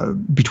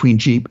between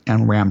Jeep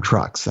and Ram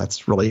trucks.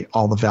 That's really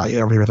all the value.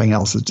 Everything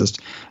else is just,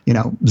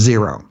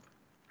 zero.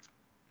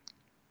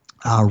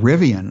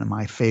 Rivian,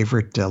 my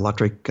favorite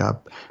electric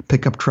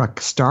pickup truck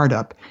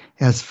startup,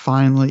 has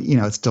finally,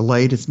 it's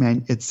delayed its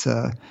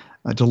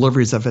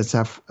deliveries of its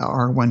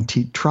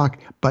R1T truck,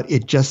 but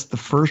the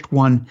first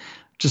one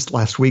just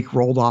last week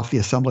rolled off the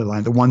assembly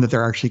line, the one that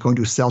they're actually going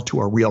to sell to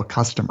a real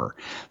customer.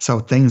 So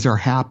things are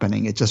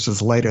happening. It just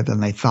is later than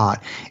they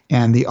thought.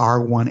 And the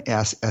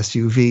R1S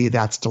SUV,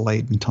 that's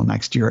delayed until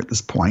next year at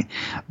this point.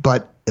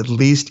 But at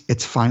least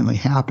it's finally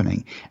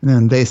happening. And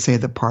then they say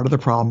that part of the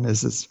problem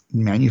is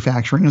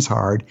manufacturing is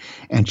hard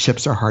and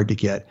chips are hard to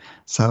get.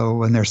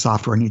 So, and their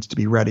software needs to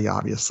be ready,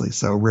 obviously.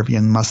 So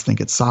Rivian must think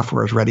its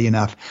software is ready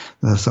enough.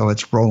 So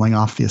it's rolling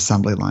off the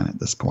assembly line at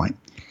this point.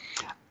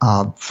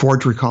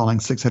 Ford's recalling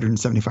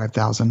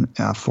 675,000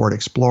 Ford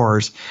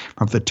Explorers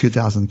from the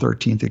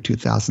 2013 through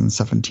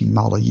 2017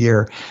 model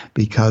year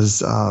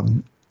because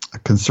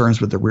concerns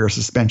with the rear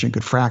suspension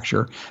could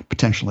fracture,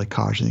 potentially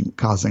causing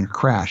a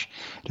crash.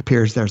 It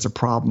appears there's a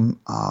problem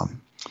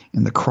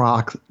in the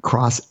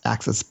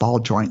cross-axis ball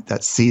joint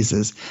that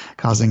seizes,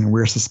 causing a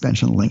rear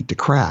suspension link to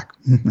crack.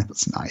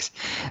 That's nice.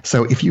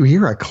 So if you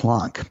hear a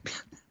clunk,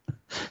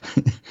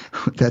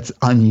 that's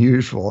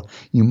unusual,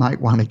 you might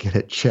want to get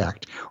it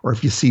checked. Or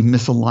if you see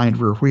misaligned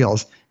rear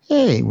wheels,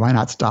 hey, why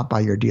not stop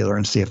by your dealer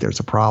and see if there's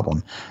a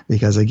problem?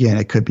 Because again,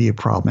 it could be a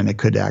problem and it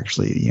could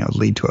actually,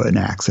 lead to an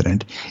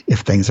accident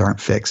if things aren't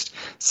fixed.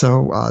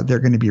 So they're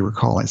going to be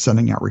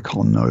sending out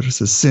recall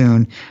notices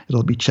soon.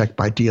 It'll be checked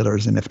by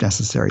dealers, and if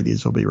necessary,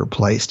 these will be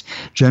replaced.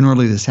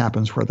 Generally, this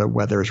happens where the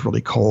weather is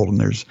really cold and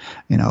there's,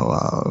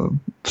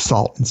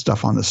 salt and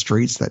stuff on the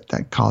streets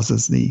that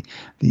causes the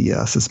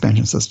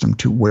suspension system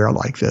to wear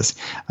like this.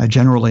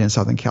 Generally, in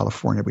Southern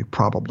California, we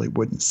probably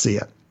wouldn't see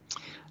it.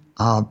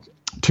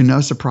 To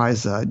no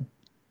surprise,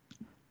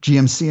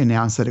 GMC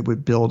announced that it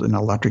would build an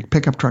electric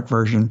pickup truck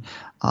version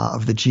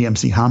of the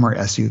GMC Hummer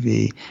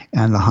SUV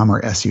and the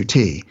Hummer SUT.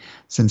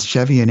 Since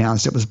Chevy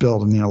announced it was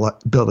building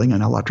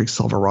an electric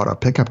Silverado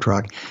pickup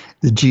truck,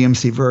 the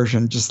GMC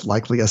version, just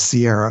likely a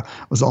Sierra,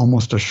 was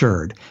almost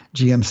assured.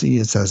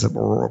 GMC, it says, it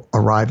will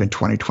arrive in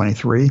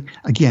 2023.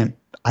 Again,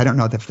 I don't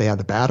know if they have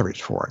the batteries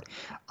for it.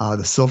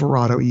 The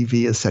Silverado EV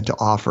is said to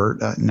offer,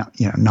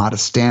 not a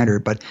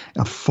standard, but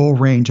a full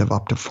range of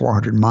up to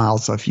 400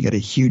 miles. So if you get a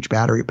huge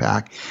battery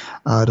pack,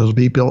 it'll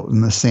be built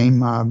in the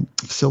same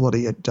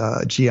facility at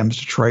GM's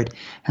Detroit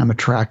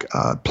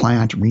Hamtramck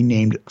plant,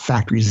 renamed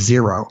Factory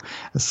Zero.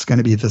 It's going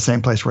to be the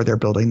same place where they're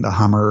building the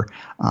Hummer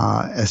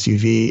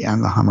SUV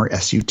and the Hummer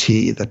SUT,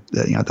 the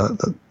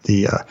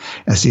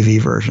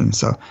SUV version.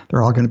 So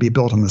they're all going to be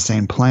built in the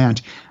same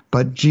plant.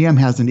 But GM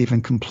hasn't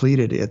even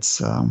completed its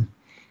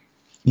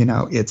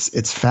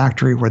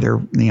factory where they're,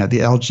 the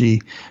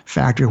LG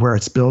factory where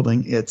it's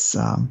building its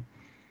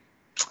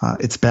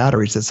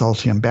batteries, its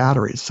Ultium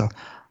batteries. So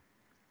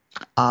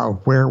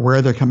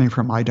where they're coming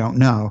from, I don't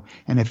know.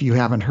 And if you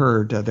haven't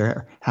heard,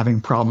 they're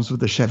having problems with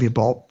the Chevy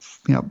Bolt,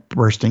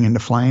 bursting into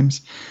flames.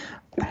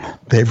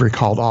 They've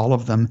recalled all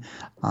of them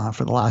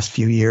for the last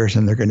few years,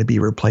 and they're going to be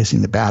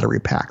replacing the battery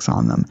packs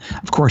on them.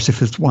 Of course, if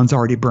this one's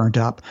already burnt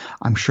up,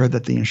 I'm sure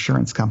that the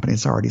insurance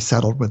company's already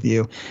settled with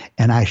you.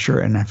 And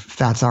if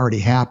that's already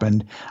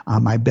happened,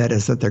 my bet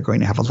is that they're going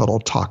to have a little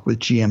talk with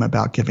GM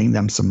about giving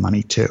them some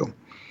money too.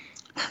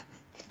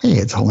 Hey,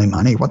 it's only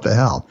money. What the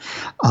hell?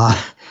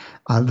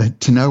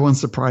 To no one's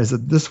surprise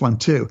that this one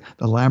too,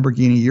 the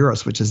Lamborghini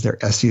Urus, which is their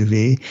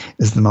SUV,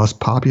 is the most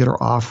popular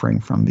offering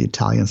from the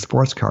Italian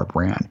sports car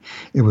brand.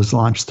 It was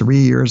launched 3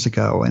 years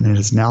ago, and it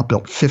has now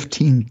built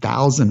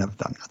 15,000 of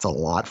them. That's a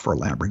lot for a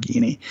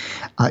Lamborghini.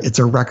 It's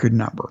a record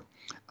number.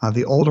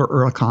 The older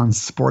Huracan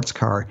sports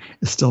car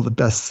is still the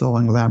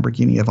best-selling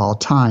Lamborghini of all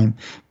time,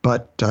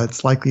 but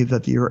it's likely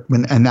that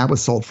and that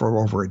was sold for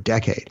over a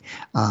decade.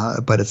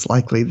 But it's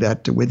likely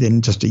that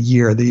within just a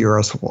year, the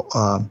Urus will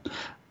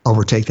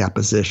overtake that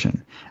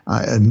position.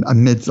 A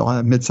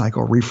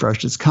mid-cycle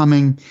refresh is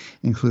coming,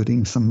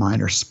 including some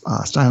minor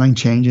styling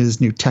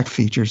changes, new tech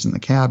features in the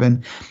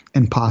cabin,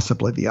 and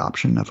possibly the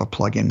option of a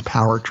plug-in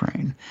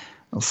powertrain.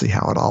 We'll see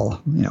how it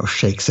all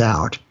shakes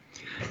out.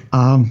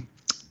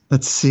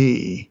 Let's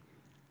see.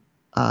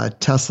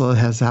 Tesla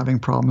is having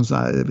problems.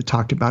 We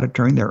talked about it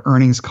during their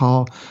earnings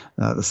call.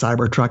 The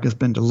Cybertruck has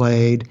been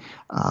delayed.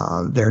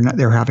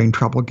 They're having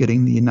trouble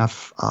getting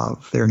enough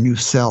of their new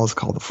cells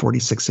called the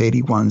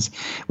 4680 ones,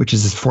 which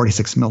is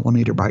 46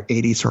 millimeter by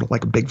 80, sort of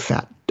like a big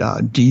fat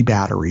D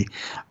battery.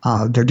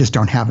 They just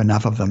don't have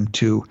enough of them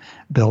to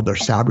build their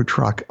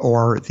Cybertruck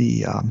or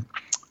the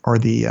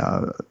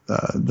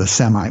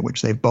Semi,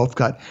 which they've both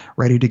got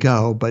ready to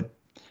go, but.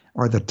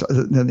 Or the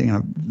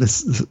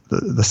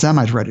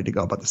Semi's ready to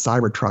go, but the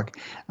Cybertruck,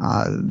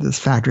 this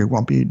factory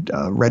won't be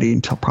ready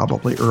until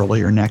probably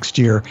earlier next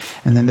year,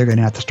 and then they're going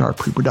to have to start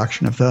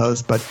pre-production of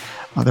those. But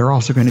they're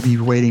also going to be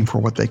waiting for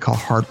what they call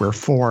Hardware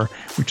 4,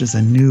 which is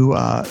a new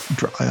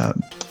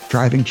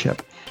driving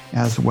chip,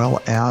 as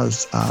well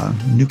as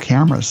new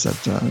cameras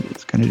that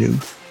is going to be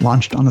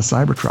launched on the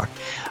Cybertruck.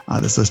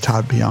 This is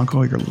Todd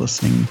Bianco. You're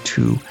listening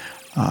to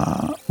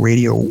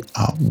Radio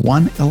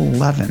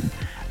 111.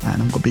 And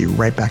I'm going to be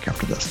right back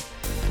after this.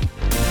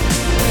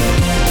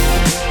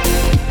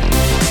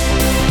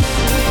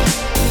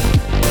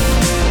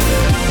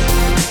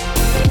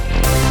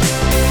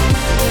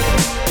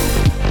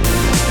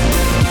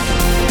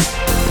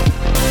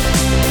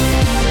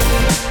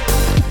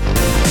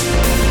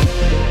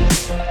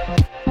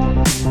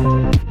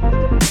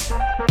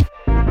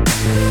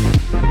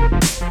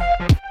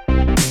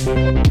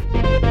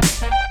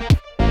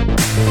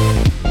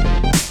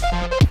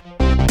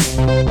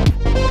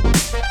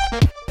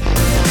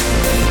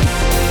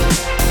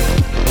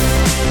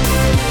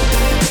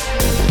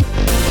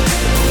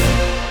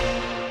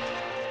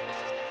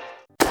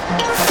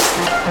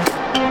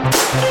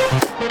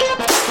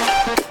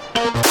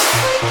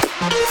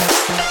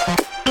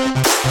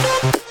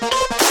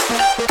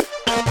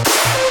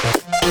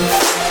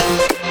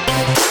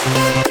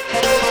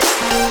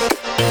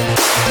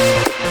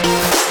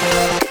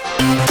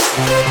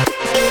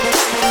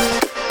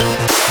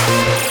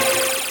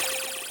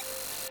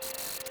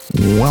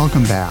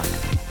 Welcome back.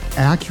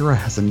 Acura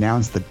has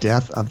announced the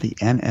death of the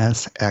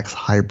NSX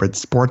hybrid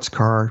sports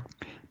car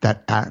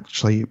that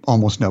actually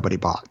almost nobody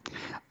bought.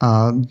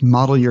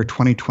 Model year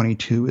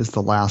 2022 is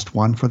the last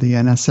one for the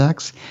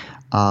NSX.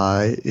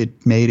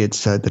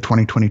 The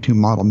 2022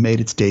 model made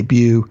its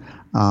debut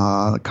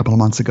a couple of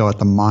months ago at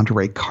the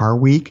Monterey Car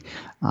Week.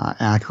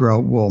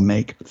 Acura will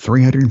make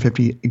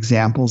 350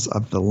 examples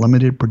of the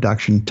limited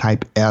production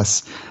Type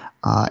S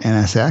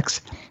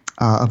NSX,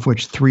 of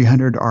which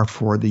 300 are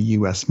for the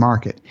U.S.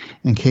 market.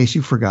 In case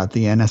you forgot,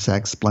 the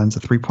NSX blends a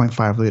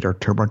 3.5-liter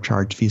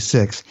turbocharged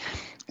V6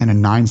 and a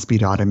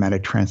 9-speed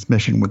automatic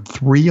transmission with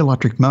 3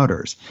 electric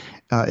motors.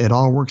 It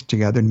all works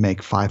together to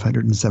make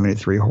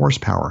 573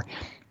 horsepower.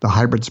 The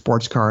hybrid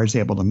sports car is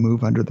able to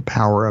move under the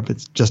power of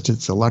its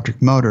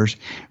electric motors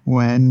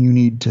when you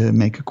need to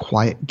make a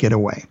quiet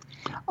getaway.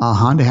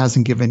 Honda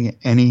hasn't given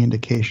any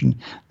indication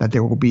that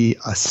there will be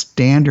a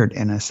standard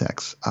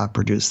NSX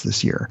produced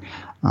this year.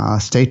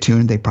 Stay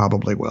tuned, they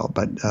probably will.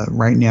 But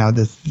right now,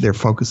 they're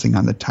focusing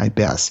on the Type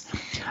S.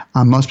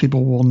 Most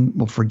people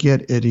will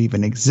forget it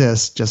even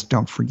exists. Just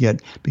don't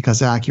forget,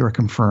 because Acura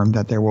confirmed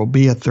that there will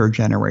be a third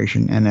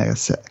generation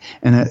NSX.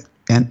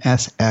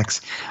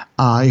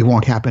 It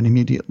won't happen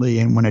immediately,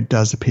 and when it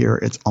does appear,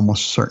 it's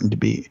almost certain to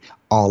be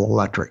all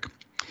electric.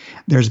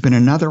 There's been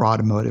another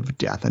automotive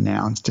death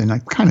announced, and I'm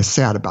kind of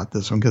sad about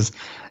this one because,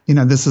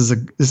 this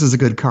is a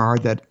good car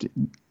that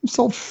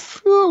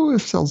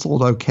sells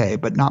okay,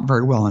 but not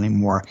very well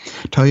anymore.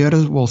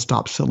 Toyota will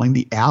stop selling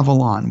the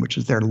Avalon, which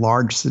is their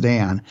large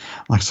sedan,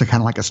 kind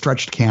of like a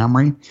stretched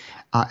Camry,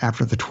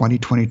 after the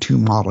 2022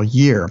 model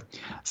year.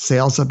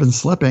 Sales have been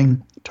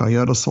slipping.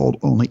 Toyota sold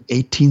only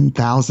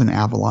 18,000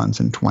 Avalons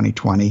in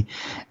 2020,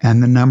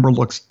 and the number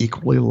looks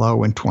equally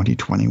low in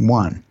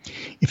 2021.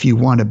 If you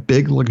want a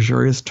big,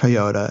 luxurious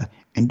Toyota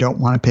and don't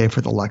want to pay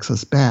for the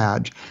Lexus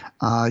badge,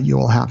 you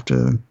will have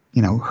to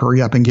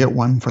hurry up and get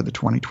one for the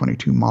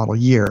 2022 model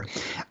year.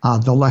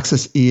 The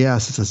Lexus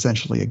ES is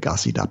essentially a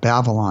gussied-up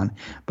Avalon,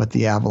 but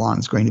the Avalon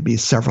is going to be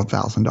several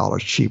 $1,000s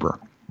cheaper.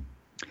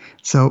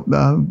 So,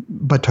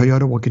 but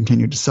Toyota will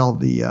continue to sell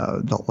the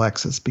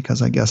Lexus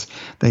because I guess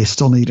they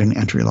still need an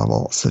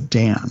entry-level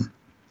sedan.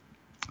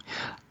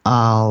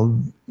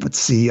 Let's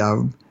see.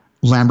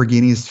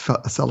 Lamborghini is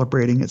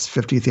celebrating its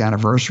 50th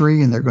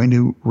anniversary, and they're going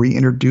to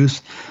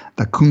reintroduce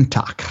the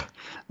Countach,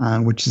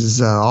 which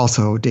is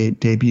also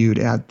debuted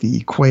at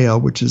the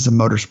Quail, which is a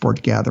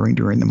motorsport gathering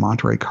during the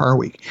Monterey Car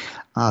Week.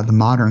 The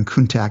modern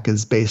Countach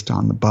is based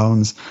on the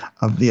bones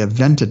of the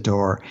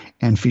Aventador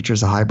and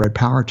features a hybrid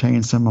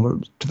powertrain similar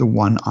to the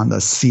one on the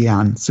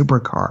Sian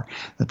supercar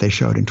that they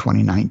showed in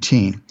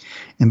 2019.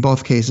 In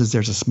both cases,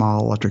 there's a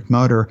small electric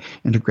motor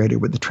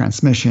integrated with the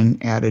transmission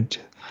added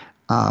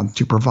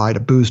to provide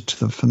a boost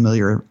to the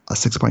familiar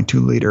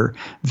 6.2-liter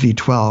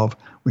V12,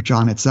 which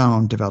on its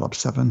own develops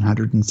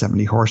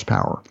 770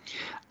 horsepower.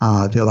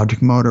 The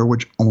electric motor,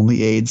 which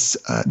only aids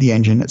the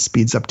engine at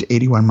speeds up to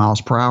 81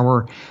 miles per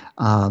hour,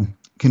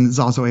 is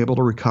also able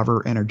to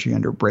recover energy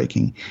under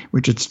braking,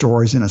 which it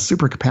stores in a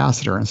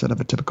supercapacitor instead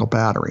of a typical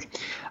battery.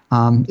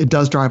 It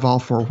does drive all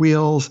 4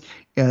 wheels.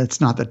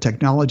 It's not the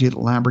technology that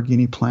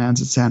Lamborghini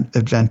plans. It's an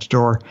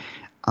Aventador.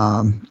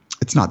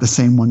 It's not the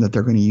same one that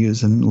they're going to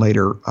use in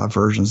later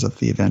versions of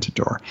the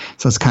Aventador.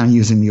 So it's kind of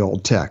using the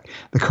old tech.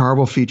 The car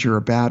will feature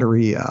a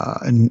battery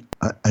and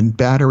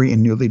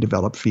newly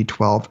developed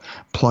V12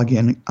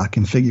 plug-in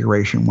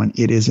configuration when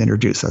it is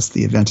introduced. That's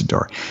the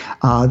Aventador.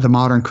 The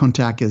modern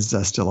Countach is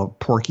still a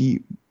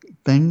porky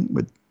thing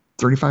with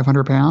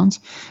 3,500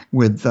 pounds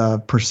with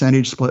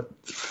percentage split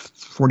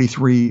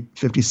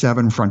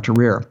 43-57 front to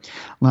rear.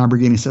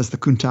 Lamborghini says the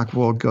Countach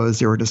will go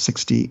 0 to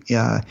 60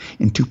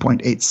 in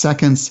 2.8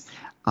 seconds.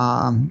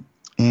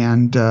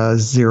 And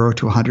 0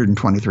 to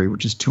 123,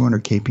 which is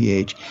 200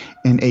 kph,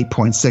 in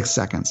 8.6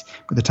 seconds,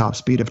 with a top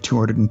speed of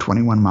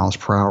 221 miles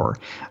per hour.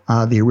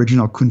 The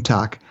original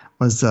Countach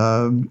was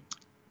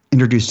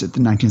introduced at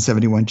the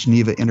 1971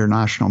 Geneva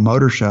International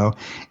Motor Show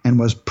and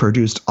was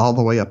produced all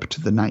the way up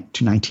to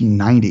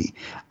 1990.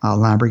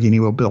 Lamborghini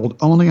will build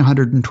only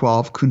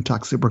 112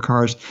 Countach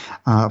supercars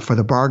for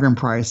the bargain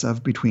price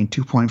of between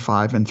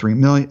 2.5 and 3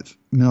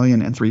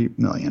 million and 3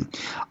 million.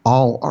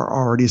 All are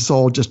already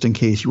sold. Just in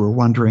case you were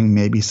wondering,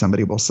 maybe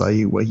somebody will sell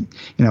you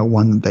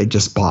one that they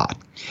just bought.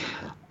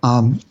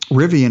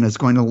 Rivian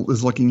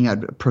is looking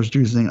at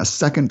producing a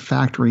second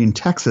factory in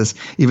Texas,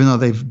 even though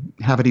they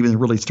haven't even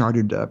really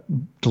started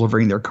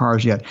delivering their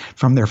cars yet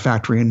from their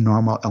factory in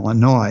Normal,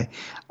 Illinois.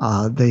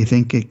 They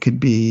think it could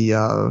be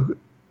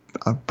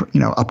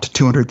up to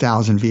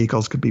 200,000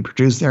 vehicles could be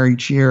produced there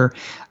each year.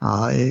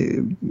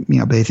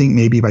 They think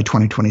maybe by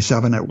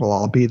 2027 it will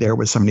all be there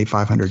with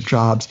 7,500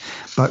 jobs.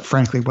 But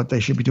frankly, what they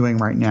should be doing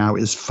right now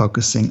is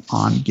focusing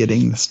on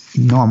getting this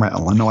Norma,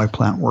 Illinois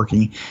plant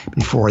working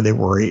before they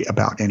worry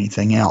about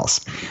anything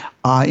else.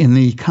 In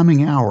the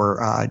coming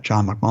hour,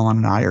 John McMullen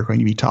and I are going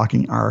to be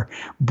talking our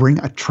Bring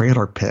a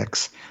Trailer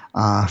picks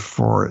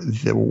for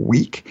the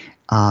week.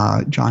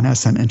 John has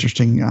some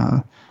interesting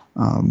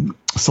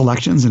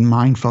selections, and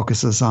mine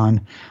focuses on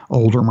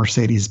older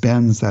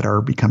Mercedes-Benz that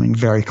are becoming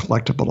very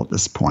collectible at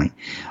this point.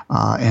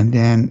 And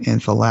then in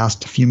the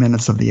last few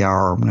minutes of the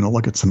hour, I'm going to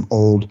look at some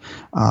old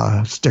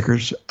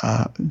stickers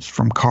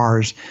from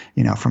cars,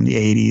 from the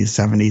 80s,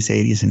 70s,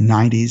 80s, and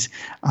 90s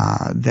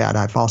that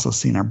I've also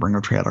seen on Bring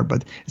a Trailer.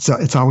 But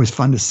it's always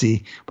fun to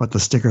see what the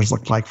stickers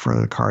looked like for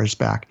the cars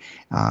back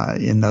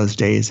in those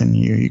days, and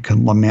you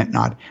can lament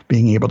not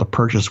being able to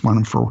purchase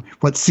one for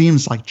what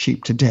seems like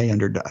cheap today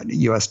under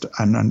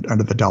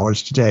the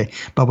dollars today,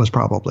 but was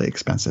probably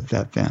expensive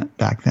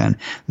back then.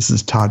 This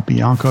is Todd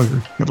Bianco.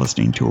 You're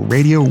listening to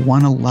Radio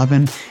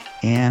 111,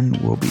 and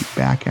we'll be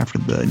back after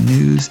the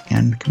news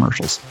and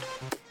commercials.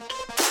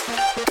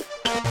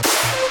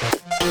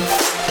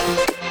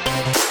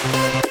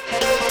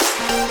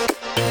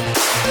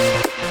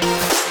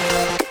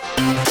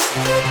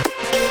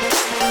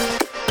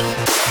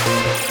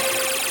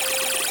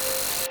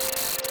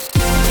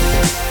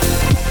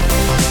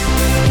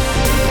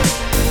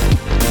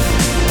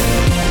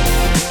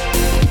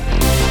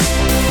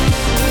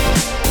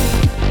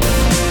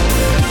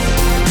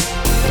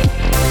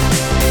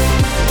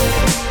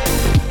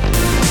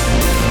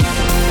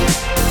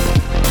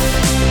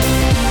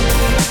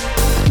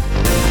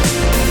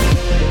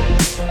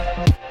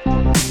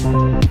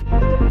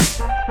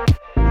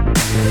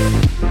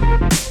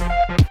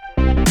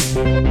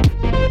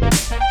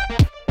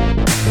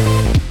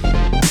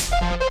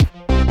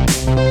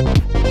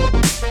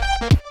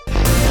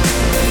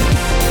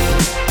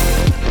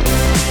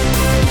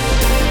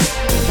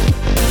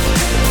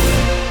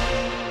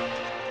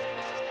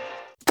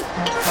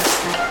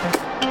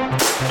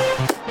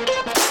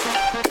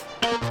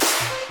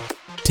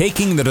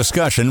 Taking the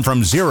discussion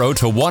from 0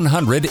 to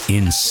 100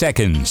 in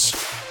seconds.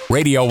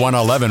 Radio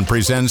 111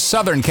 presents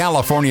Southern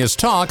California's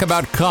talk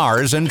about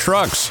cars and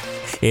trucks.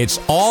 It's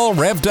All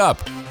Revved Up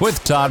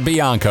with Todd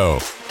Bianco.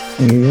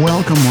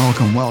 Welcome.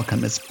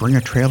 It's Bring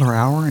a Trailer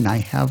Hour, and I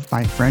have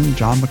my friend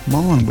John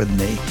McMullen with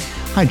me.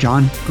 Hi,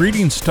 John.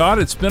 Greetings, Todd.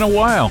 It's been a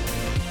while.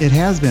 It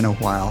has been a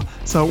while.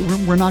 So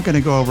we're not going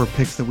to go over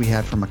picks that we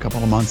had from a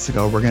couple of months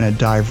ago. We're going to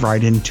dive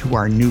right into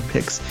our new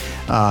picks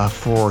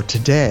for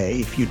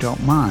today, if you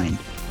don't mind.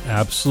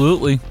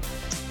 Absolutely.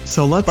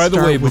 So let's By the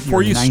start way, with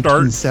before you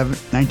start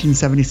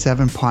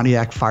 1977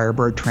 Pontiac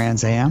Firebird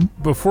Trans Am.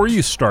 Before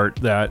you start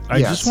that, I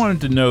just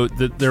wanted to note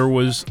that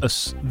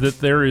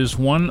there is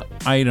one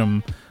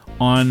item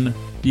on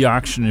the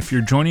auction. If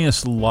you're joining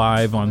us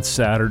live on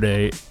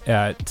Saturday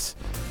at,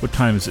 what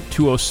time is it,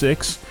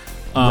 2:06?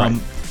 Right.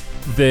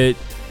 That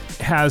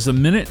has a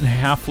minute and a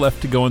half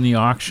left to go in the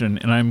auction,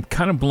 and I'm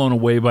kind of blown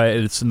away by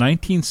it. It's a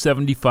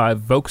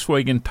 1975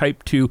 Volkswagen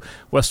Type 2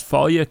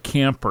 Westfalia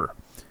camper.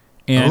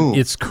 And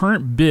its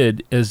current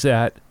bid is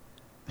at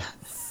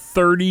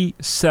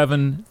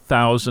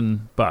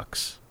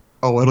 $37,000.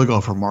 Oh, it'll go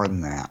for more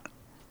than that.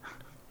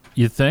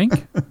 You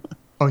think?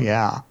 Oh,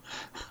 yeah.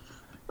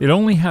 It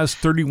only has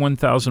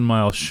 31,000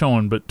 miles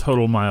shown, but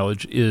total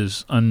mileage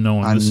is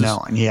unknown.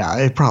 Yeah.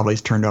 It probably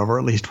is turned over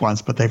at least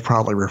once, but they've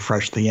probably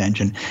refreshed the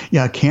engine.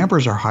 Yeah,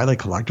 campers are highly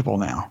collectible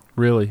now.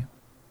 Really?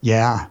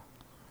 Yeah.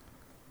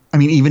 I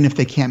mean, even if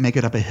they can't make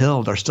it up a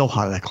hill, they're still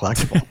highly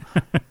collectible.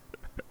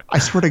 I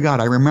swear to God,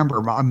 I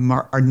remember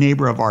our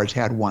neighbor of ours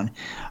had one.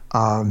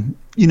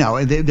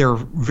 They're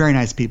very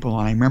nice people,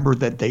 and I remember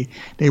that they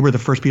were the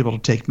first people to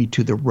take me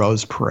to the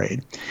Rose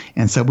Parade.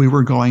 And so we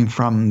were going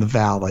from the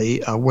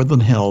Valley,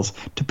 Woodland Hills,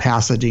 to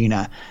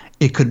Pasadena.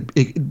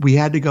 We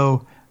had to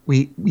go.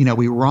 We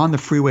were on the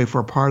freeway for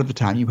a part of the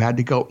time. You had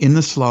to go in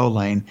the slow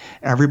lane.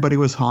 Everybody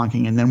was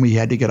honking, and then we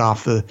had to get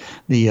off the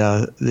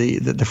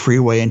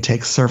freeway and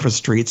take surface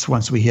streets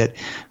once we hit,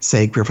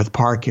 say, Griffith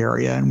Park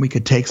area, and we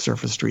could take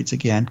surface streets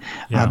again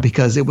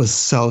because it was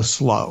so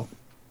slow.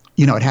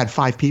 It had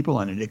 5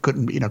 people in it. It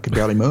couldn't, could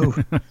barely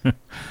move.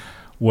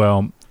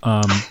 Well,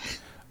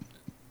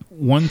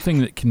 one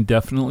thing that can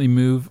definitely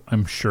move,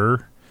 I'm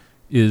sure,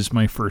 is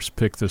my first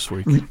pick this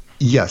week.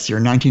 Yes, your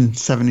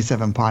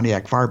 1977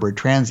 Pontiac Firebird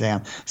Trans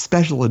Am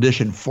Special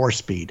Edition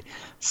 4-speed.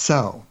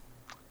 So,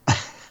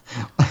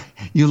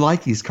 you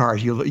like these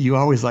cars. You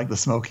always like the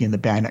Smokey and the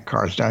Bandit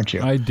cars, don't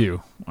you? I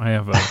do. I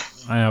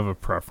have a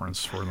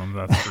preference for them,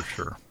 that's for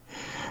sure.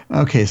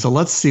 Okay, so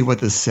let's see what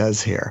this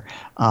says here.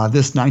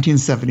 This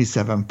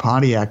 1977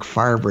 Pontiac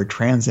Firebird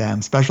Trans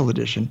Am Special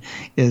Edition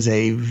is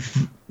a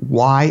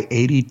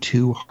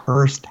Y82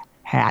 Hearst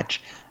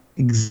hatch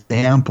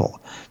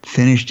example,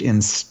 finished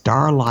in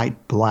starlight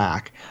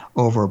black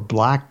over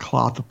black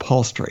cloth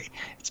upholstery.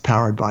 It's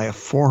powered by a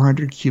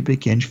 400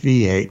 cubic inch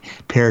V8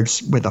 paired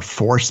with a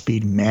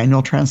 4-speed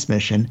manual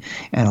transmission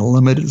and a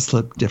limited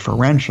slip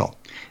differential.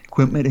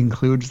 Equipment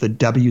includes the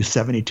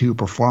W72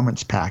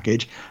 Performance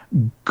Package,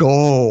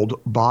 Gold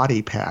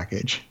Body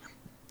Package,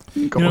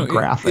 Gold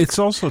Graphics. It's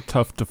also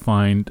tough to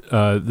find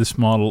this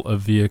model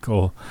of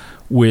vehicle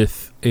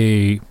with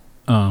a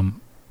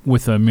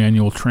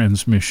manual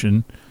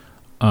transmission.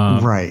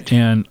 Right.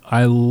 And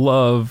I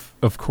love,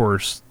 of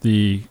course,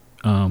 the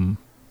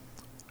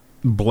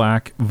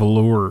black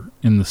velour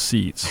in the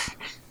seats.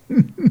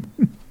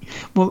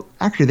 Well,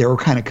 actually, they were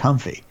kind of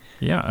comfy.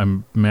 Yeah,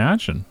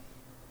 imagine.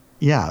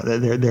 Yeah,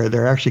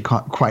 they're actually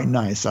quite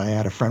nice. I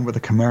had a friend with a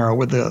Camaro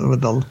with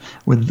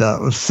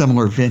the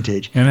similar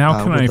vintage. And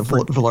how can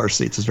with the velour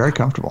seats? It's very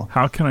comfortable.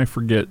 How can I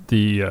forget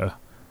the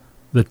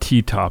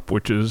T-top,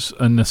 which is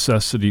a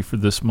necessity for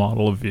this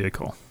model of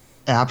vehicle?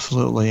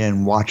 Absolutely,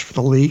 and watch for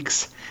the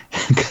leaks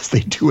because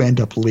they do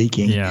end up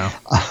leaking. Yeah.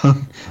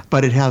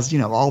 But it has,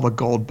 all the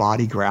gold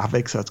body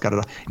graphics. So it's got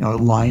a,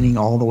 lining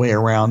all the way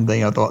around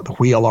the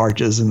wheel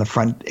arches and the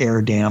front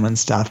air dam and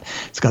stuff.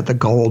 It's got the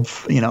gold,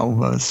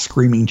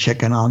 screaming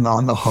chicken on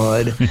the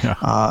hood.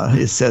 Yeah.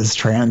 It says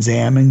Trans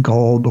Am in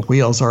gold. The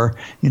wheels are,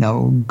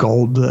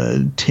 gold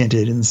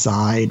tinted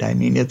inside. I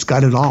mean, it's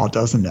got it all,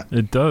 doesn't it?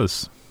 It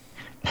does.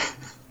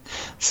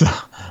 So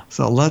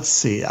let's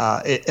see.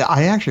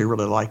 I actually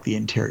really like the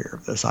interior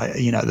of this.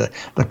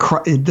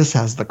 This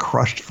has the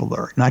crushed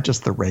velour, not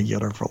just the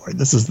regular velour.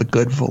 This is the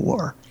good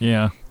velour.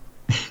 Yeah,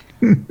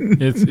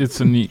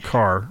 it's a neat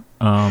car.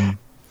 Yeah,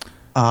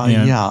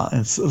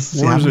 it's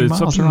where is it?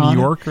 It's up in New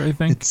York, I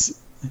think. It's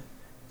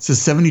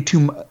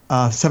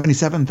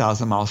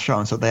 77,000 miles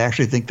shown. So they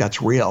actually think that's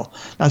real.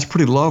 That's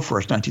pretty low for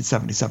a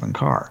 1977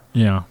 car.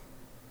 Yeah.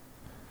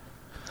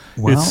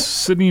 Well, it's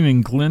sitting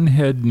in Glen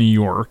Head, New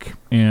York,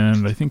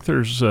 and I think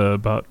there's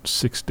about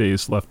 6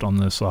 days left on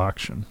this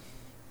auction.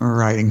 All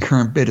right, and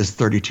current bid is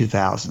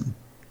 $32,000.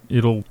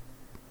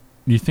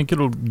 You think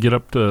it'll get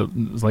up to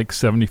like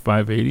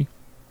 75, 80?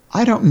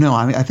 I don't know.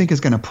 I mean, I think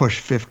it's going to push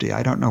 50.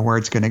 I don't know where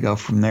it's going to go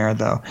from there,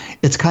 though.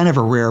 It's kind of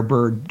a rare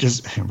bird.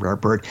 It's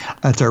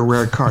a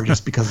rare car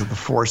just because of the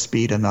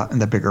 4-speed and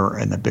the bigger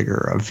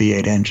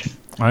V8 engine.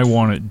 I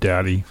want it,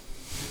 Daddy.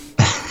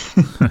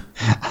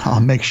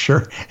 I'll make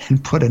sure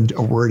and put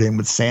a word in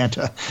with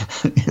Santa.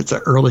 It's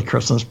an early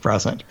Christmas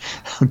present.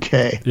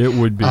 Okay. It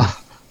would be.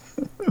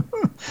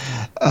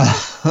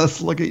 Let's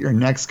look at your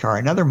next car.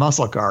 Another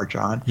muscle car,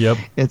 John. Yep.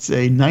 It's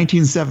a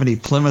 1970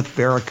 Plymouth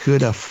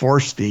Barracuda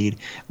 4-speed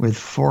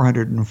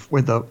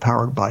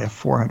powered by a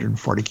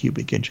 440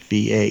 cubic inch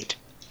V8.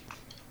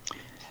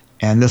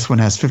 And this one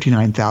has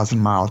 59,000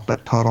 miles,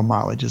 but total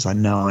mileage is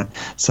unknown.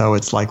 So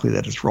it's likely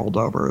that it's rolled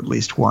over at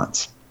least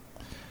once.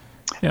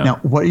 Yeah. Now,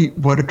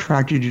 what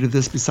attracted you to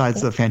this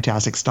besides the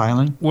fantastic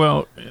styling?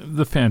 Well,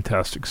 the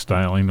fantastic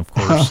styling, of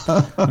course,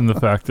 and the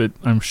fact that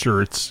I'm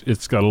sure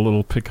it's got a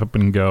little pick up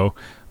and go.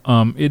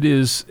 It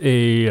is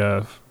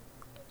I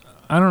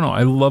don't know.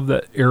 I love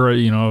that era,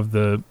 of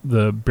the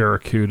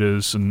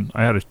Barracudas, and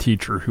I had a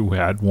teacher who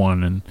had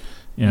one,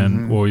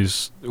 and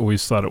always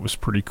thought it was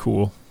pretty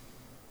cool.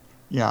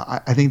 Yeah,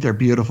 I think they're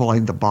beautiful. I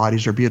think the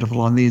bodies are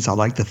beautiful on these. I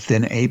like the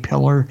thin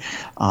A-pillar.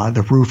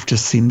 The roof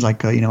just seems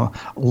like a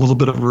little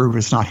bit of a roof.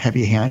 It's not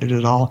heavy-handed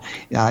at all.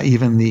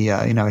 Even the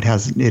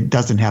it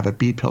doesn't have a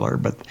B-pillar,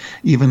 but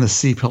even the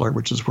C-pillar,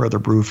 which is where the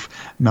roof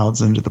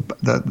melds into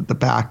the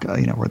back,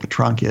 where the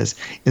trunk is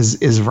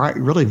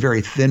really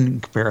very thin in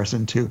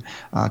comparison to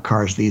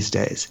cars these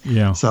days.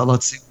 Yeah. So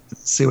let's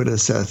see what it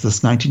says.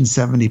 This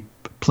 1970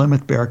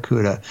 Plymouth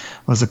Barracuda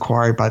was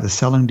acquired by the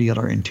selling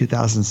dealer in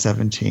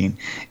 2017,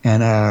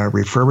 and a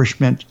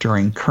refurbishment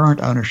during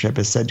current ownership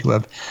is said to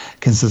have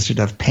consisted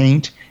of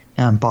paint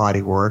and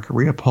bodywork,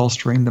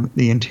 reupholstering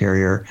the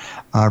interior,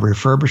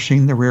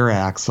 refurbishing the rear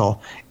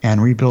axle,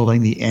 and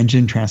rebuilding the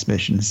engine,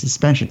 transmission, and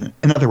suspension.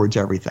 In other words,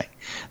 everything.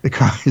 The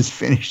car is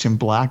finished in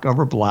black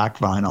over black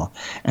vinyl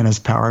and is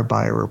powered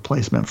by a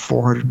replacement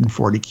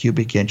 440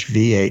 cubic inch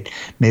V8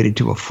 mated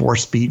to a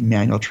 4-speed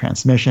manual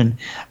transmission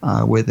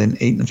with an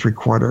 8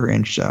 3/4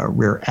 inch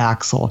rear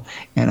axle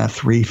and a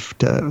 3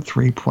 to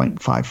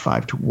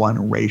 3.55 to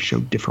 1 ratio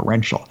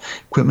differential.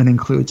 Equipment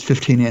includes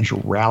 15-inch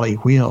rally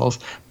wheels,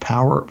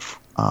 power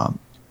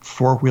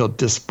 4-wheel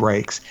disc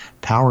brakes,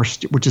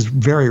 which is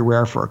very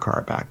rare for a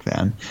car back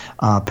then,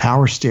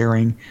 power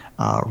steering,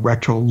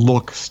 retro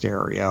look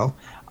stereo.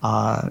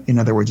 In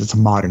other words, it's a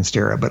modern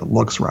stereo, but it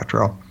looks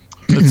retro.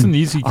 It's an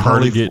easy car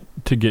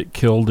to get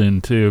killed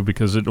in too,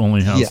 because it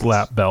only has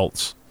lap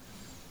belts.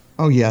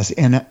 Oh yes,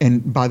 and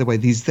by the way,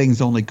 these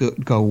things only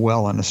go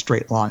well on a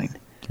straight line.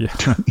 Yeah.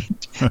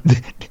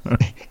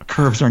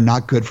 Curves are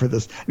not good for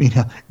this. I mean,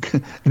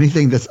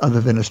 anything that's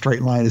other than a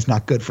straight line is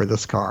not good for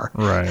this car.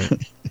 Right.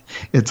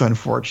 It's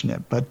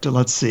unfortunate, but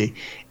let's see.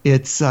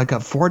 It's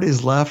got 4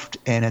 days left,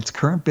 and its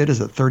current bid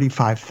is at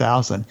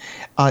 $35,000.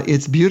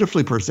 It's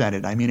beautifully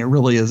presented. I mean, it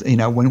really is.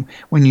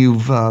 When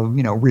you've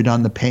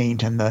redone the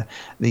paint and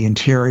the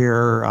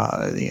interior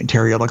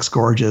looks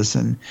gorgeous,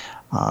 and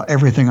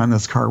everything on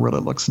this car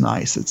really looks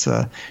nice. It's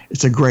a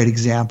great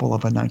example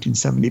of a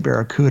 1970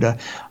 Barracuda.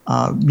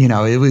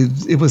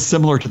 It was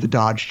similar to the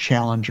Dodge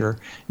Challenger,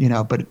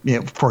 but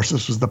of course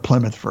this was the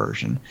Plymouth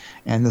version,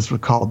 and this was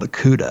called the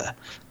Cuda.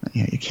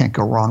 You can't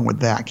go wrong with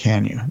that,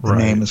 can you? The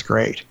name is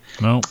great.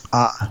 No.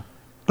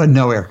 But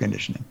no air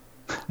conditioning.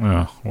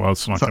 Well,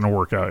 it's not going to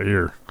work out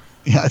here.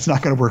 Yeah, it's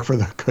not going to work for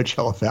the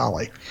Coachella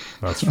Valley.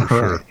 That's for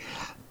sure. Right.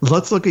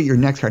 Let's look at your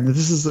next car. Now,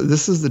 this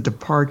is the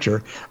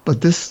Departure,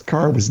 but this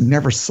car was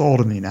never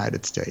sold in the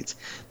United States.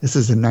 This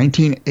is a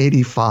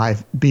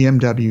 1985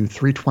 BMW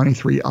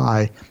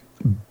 323i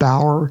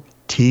Bauer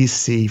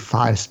TC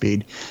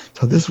 5-speed.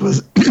 So this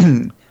was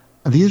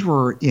these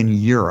were in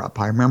Europe.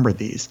 I remember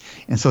these,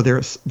 and so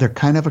they're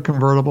kind of a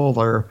convertible.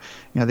 They're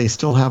they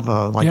still have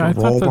a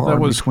roll bar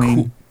was between.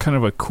 Cool, kind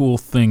of a cool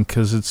thing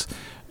because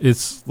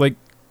it's like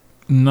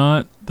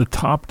not the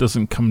top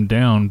doesn't come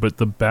down, but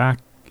the back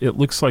it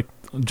looks like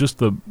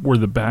just where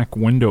the back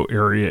window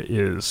area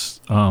is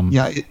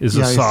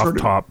a soft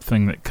top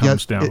thing that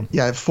comes down.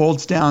 It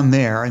folds down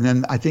there, and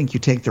then I think you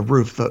take the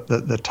roof,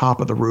 the top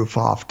of the roof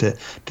off to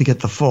get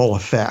the full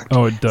effect.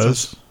 Oh, it does?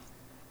 So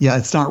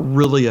it's not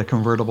really a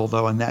convertible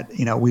though, in that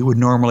we would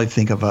normally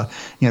think of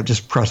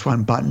just press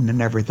one button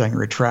and everything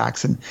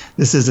retracts, and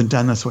this isn't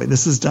done this way.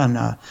 This was done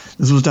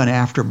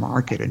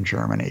aftermarket in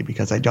Germany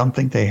because I don't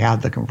think they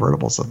had the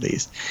convertibles of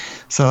these.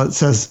 So it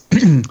says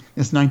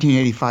this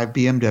 1985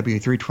 BMW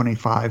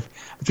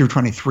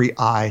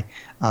 323i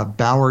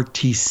Bauer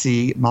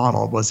TC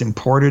model was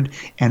imported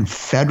and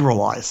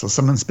federalized. So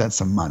someone spent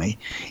some money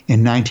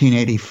in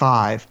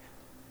 1985.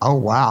 Oh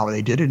wow,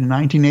 they did it in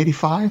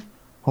 1985.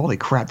 Holy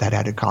crap, that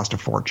had to cost a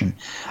fortune,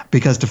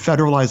 because to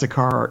federalize a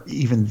car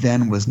even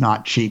then was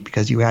not cheap,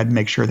 because you had to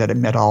make sure that it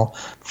met all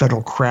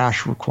federal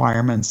crash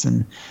requirements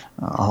and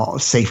all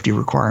safety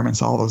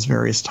requirements, all those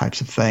various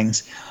types of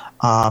things.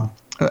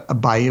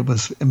 It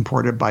was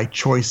imported by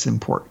Choice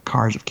Import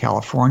Cars of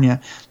California.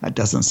 That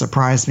doesn't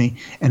surprise me.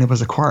 And it was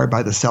acquired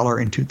by the seller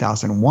in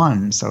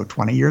 2001, so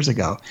 20 years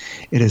ago.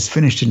 It is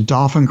finished in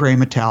dolphin gray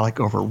metallic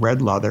over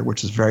red leather,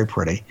 which is very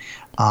pretty,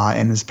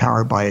 and is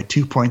powered by a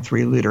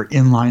 2.3-liter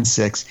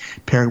inline-six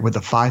paired with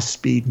a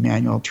 5-speed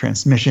manual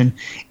transmission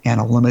and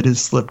a limited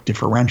slip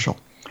differential.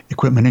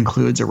 Equipment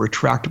includes a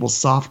retractable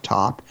soft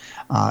top.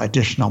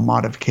 Additional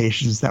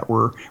modifications that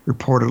were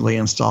reportedly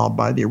installed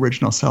by the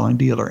original selling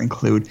dealer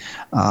include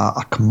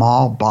a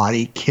Kamal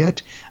body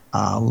kit,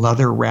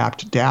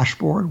 leather-wrapped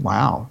dashboard.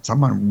 Wow,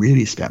 someone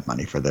really spent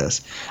money for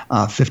this.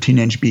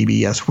 15-inch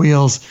BBS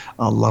wheels,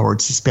 a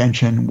lowered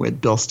suspension with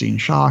Bilstein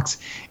shocks,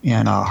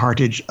 and a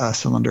Hartage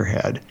cylinder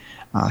head,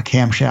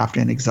 camshaft,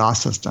 and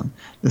exhaust system.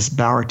 This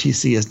Bauer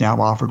TC is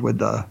now offered with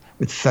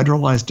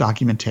federalized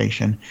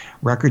documentation,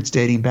 records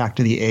dating back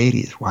to the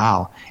 80s.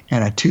 Wow.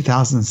 And a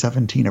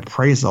 2017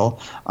 appraisal,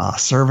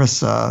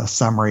 service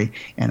summary,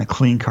 and a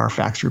clean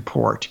Carfax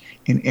report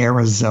in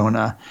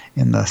Arizona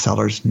in the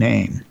seller's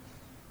name.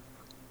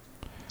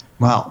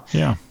 Well,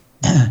 yeah,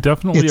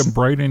 definitely a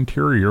bright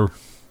interior.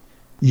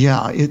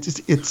 Yeah,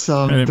 it's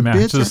and it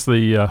matches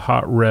the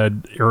hot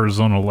red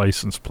Arizona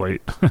license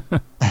plate.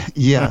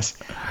 Yes,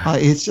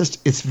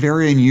 it's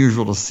very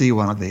unusual to see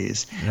one of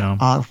these.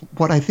 Yeah.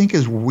 What I think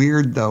is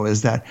weird though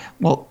is that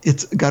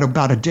it's got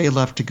about a day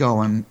left to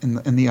go in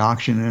the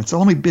auction, and it's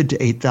only bid to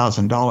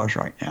 $8,000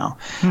 right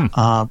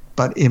now.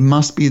 But it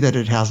must be that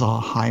it has a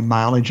high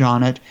mileage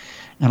on it.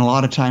 And a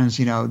lot of times,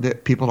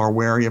 that people are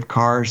wary of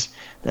cars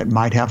that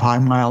might have high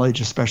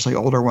mileage, especially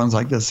older ones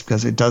like this,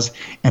 because it does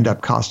end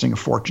up costing a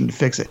fortune to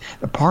fix it.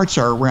 The parts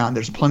are around.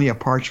 There's plenty of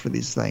parts for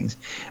these things,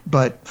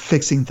 but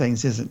fixing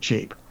things isn't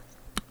cheap.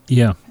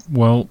 Yeah.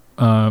 Well,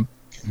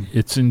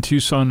 it's in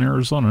Tucson,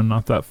 Arizona,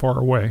 not that far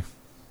away.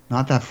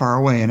 Not that far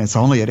away, and it's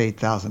only at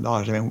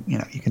 $8,000. I mean,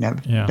 you can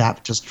have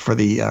that just for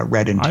the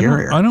red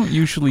interior. I don't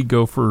usually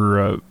go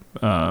for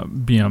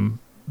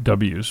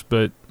BMWs,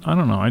 but I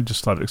don't know. I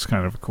just thought it's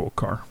kind of a cool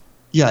car.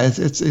 Yeah,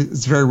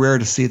 it's very rare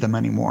to see them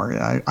anymore.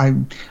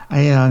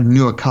 I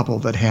knew a couple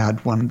that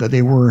had one, that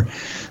they were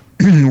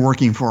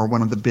working for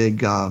one of the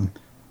big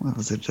what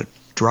was it, a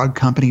drug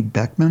company,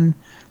 Beckman,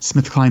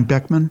 SmithKline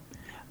Beckman.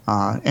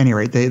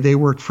 Anyway, they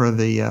worked for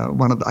the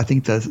one of the, I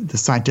think the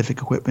scientific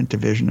equipment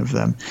division of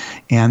them,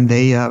 and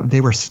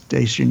they were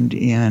stationed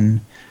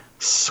in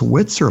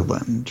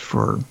Switzerland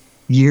for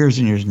years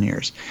and years and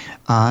years.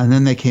 And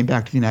then they came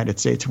back to the United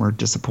States and were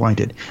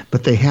disappointed.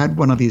 But they had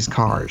one of these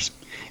cars,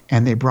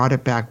 and they brought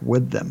it back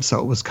with them. So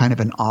it was kind of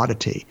an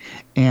oddity.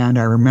 And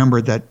I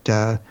remember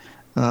that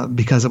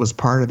because it was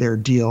part of their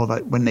deal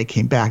that when they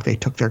came back, they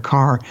took their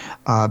car.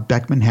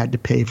 Beckman had to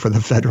pay for the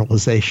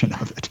federalization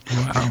of it.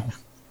 Wow.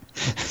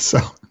 So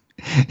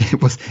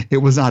it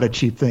was not a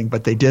cheap thing,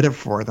 but they did it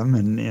for them,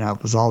 and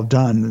it was all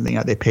done.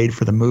 They paid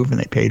for the move and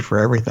they paid for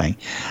everything.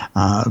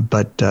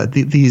 But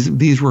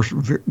these were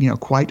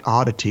quite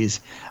oddities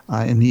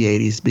in the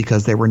 80s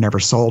because they were never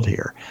sold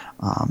here,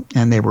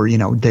 and they were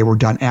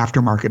done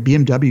aftermarket.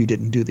 BMW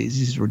didn't do these;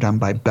 these were done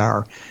by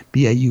Bauer,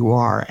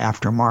 BAUR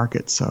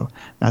aftermarket. So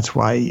that's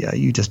why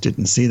you just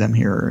didn't see them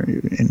here.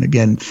 And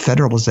again,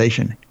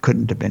 federalization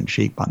couldn't have been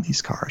cheap on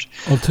these cars.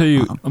 I'll tell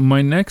you,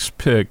 my next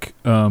pick.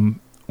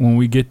 When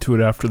we get to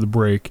it after the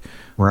break.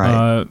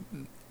 Right.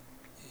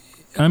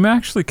 I'm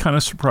actually kind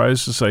of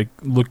surprised as I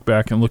look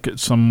back and look at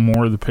some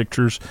more of the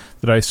pictures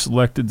that I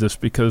selected this,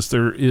 because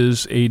there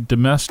is a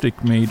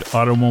domestic-made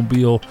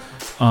automobile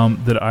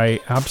that I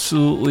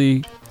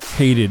absolutely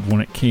hated when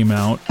it came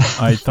out.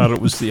 I thought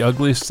it was the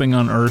ugliest thing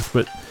on earth,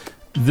 but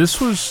this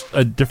was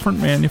a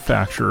different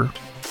manufacturer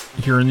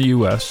here in the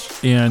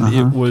U.S., and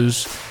it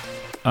was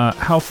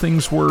how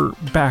things were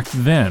back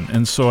then.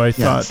 And so I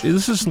thought,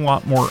 this is a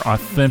lot more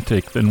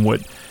authentic than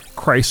what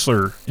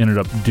Chrysler ended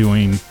up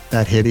doing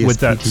that hideous with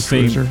that PT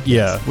same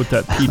Cruiser. with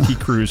that PT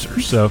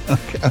Cruiser. So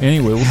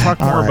anyway, we'll talk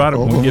more about it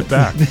when we get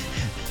back.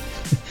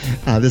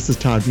 This is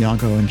Todd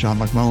Bianco and John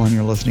McMullen.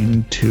 You're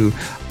listening to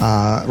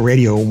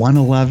Radio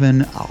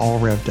 111, all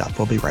revved up.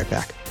 We'll be right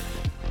back.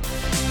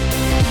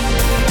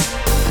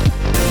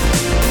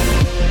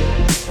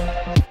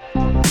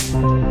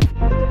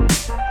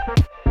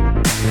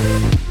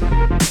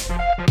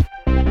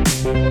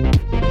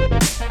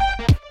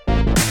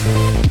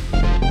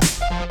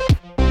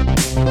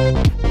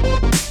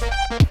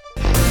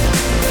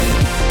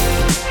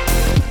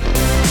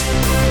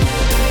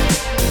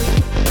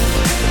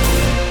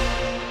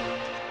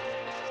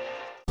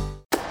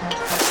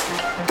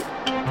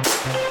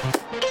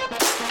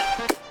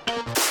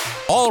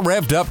 All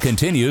Revved Up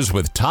continues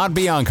with Todd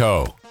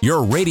Bianco,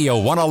 your Radio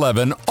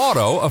 111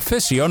 auto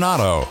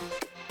aficionado.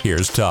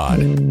 Here's Todd.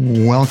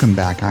 Welcome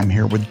back. I'm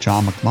here with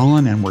John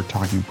McMullen, and we're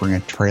talking Bring a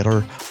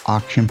Trailer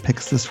auction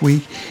picks this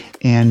week.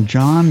 And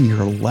John,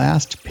 your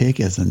last pick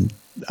is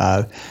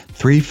a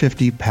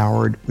 350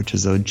 powered, which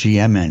is a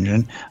GM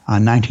engine, a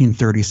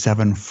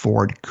 1937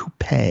 Ford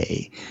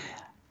Coupe.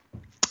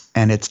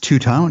 And it's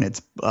two-tone.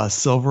 It's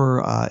silver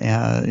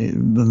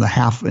in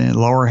the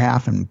lower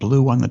half and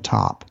blue on the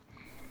top.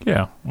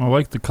 Yeah, I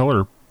like the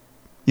color.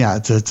 Yeah,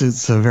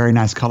 it's a very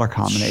nice color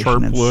combination.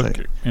 Sharp look,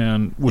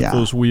 and with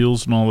those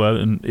wheels and all that,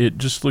 and it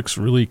just looks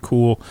really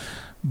cool.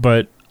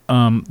 But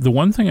the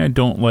one thing I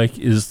don't like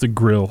is the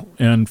grille,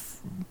 and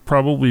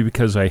probably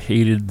because I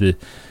hated the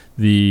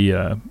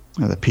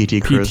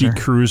PT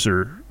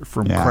Cruiser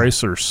from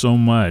Chrysler so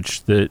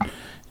much that,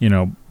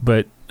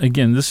 but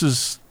again, this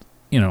is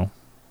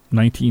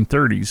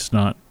 1930s,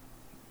 not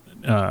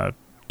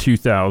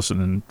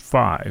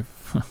 2005.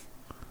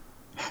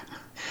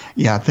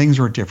 Yeah, things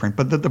were different.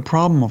 But the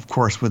problem, of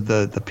course, with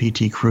the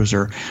PT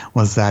Cruiser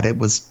was that it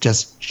was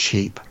just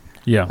cheap.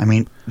 Yeah. I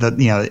mean,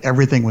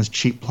 everything was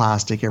cheap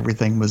plastic.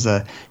 Everything was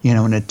an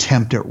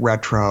attempt at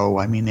retro.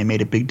 I mean, they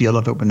made a big deal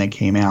of it when they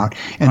came out,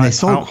 and they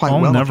sold quite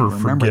well. If you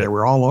remember, they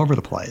were all over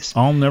the place.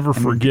 I'll never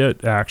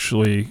forget,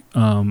 actually,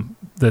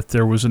 that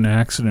there was an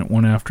accident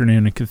one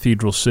afternoon in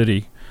Cathedral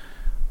City,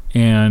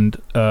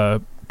 and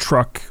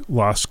truck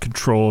lost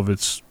control of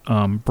its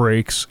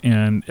brakes,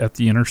 and at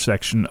the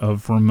intersection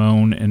of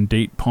Ramon and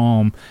Date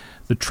Palm,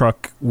 the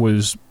truck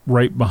was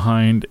right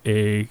behind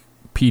a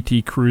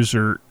PT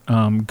Cruiser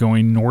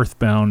going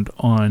northbound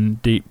on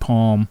Date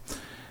Palm,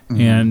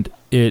 and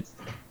it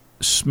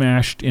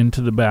smashed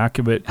into the back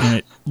of it, and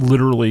it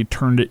literally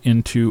turned it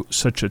into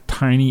such a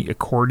tiny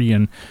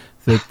accordion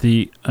that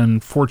the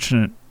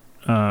unfortunate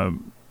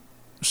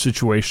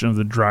situation of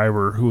the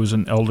driver, who was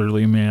an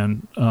elderly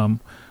man,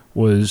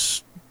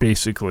 was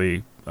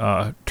basically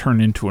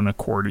turned into an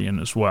accordion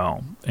as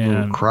well,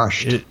 and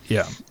crushed.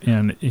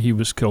 And he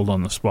was killed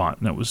on the spot.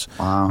 And that was,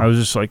 wow. I was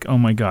just like, oh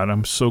my God,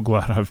 I'm so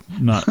glad I've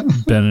not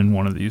been in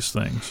one of these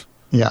things.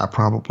 Yeah,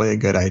 probably a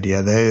good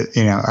idea.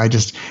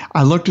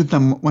 I looked at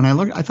them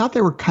I thought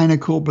they were kind of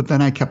cool, but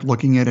then I kept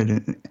looking at it,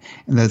 and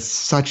there's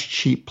such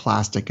cheap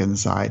plastic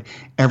inside.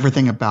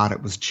 Everything about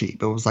it was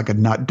cheap. It was like a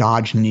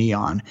Dodge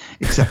Neon,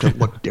 except it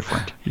looked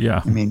different.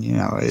 Yeah. I mean,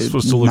 it's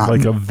supposed to look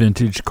like a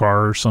vintage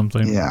car or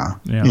something. Yeah.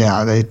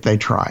 They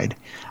tried.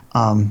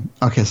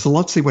 Okay, so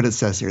let's see what it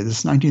says here.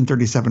 This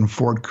 1937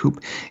 Ford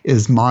Coupe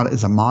is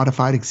a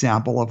modified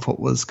example of what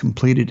was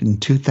completed in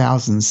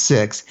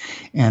 2006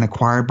 and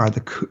acquired by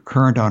the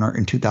current owner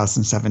in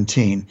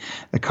 2017.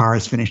 The car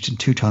is finished in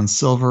two-tone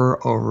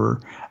silver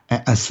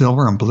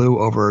and blue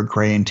over a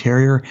gray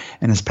interior,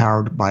 and is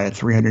powered by a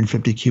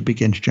 350 cubic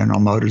inch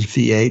General Motors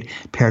V8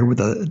 paired with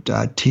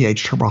a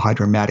TH Turbo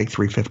Hydromatic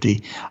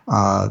 350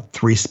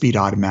 3-speed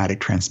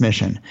automatic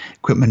transmission.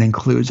 Equipment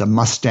includes a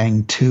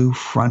Mustang 2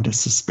 front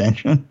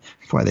suspension.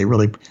 Boy,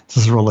 this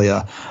is really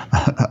a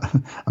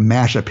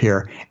mashup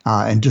here.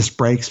 And disc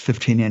brakes,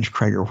 15-inch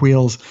Traeger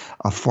wheels,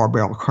 a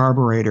 4-barrel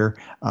carburetor,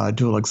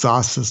 dual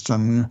exhaust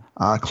system,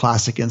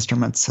 classic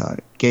instruments,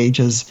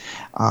 gauges,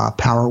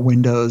 power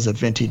windows, a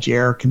vintage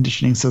air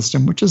conditioning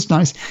system, which is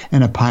nice,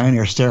 and a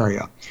Pioneer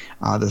stereo.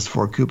 This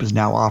Ford Coupe is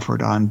now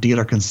offered on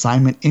dealer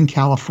consignment in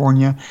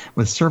California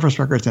with service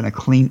records and a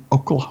clean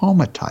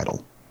Oklahoma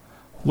title.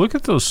 Look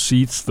at those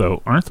seats,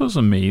 though. Aren't those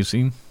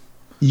amazing?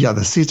 Yeah,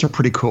 the seats are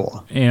pretty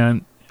cool.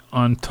 And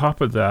on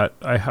top of that,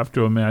 I have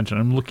to imagine,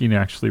 I'm looking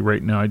actually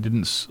right now, I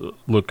didn't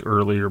look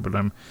earlier, but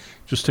I'm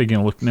just taking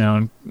a look now,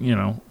 and,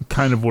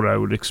 kind of what I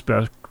would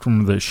expect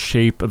from the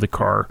shape of the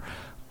car.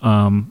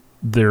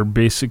 There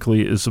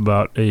basically is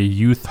about a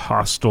youth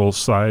hostel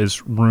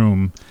size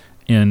room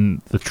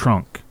in the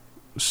trunk.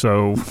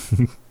 So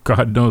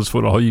God knows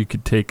what all you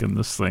could take in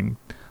this thing.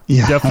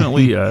 Yeah.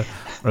 Definitely a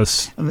steamer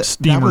trunk.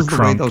 That was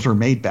the way those were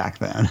made back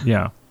then.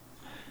 Yeah.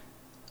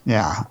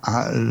 Yeah,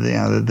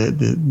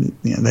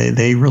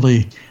 they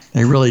really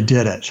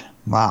did it.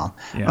 Wow.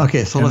 Yeah.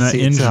 Okay, so let's see.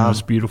 The engine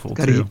was beautiful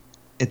too.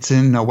 It's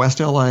in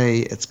West LA.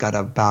 It's got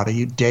about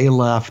a day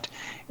left,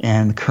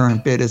 and the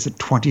current bid is at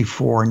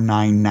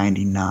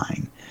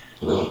 $24,999.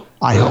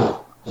 I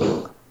hope.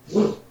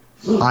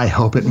 I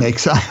hope it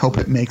makes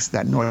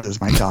that noise as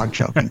my dog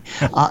choking.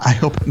 I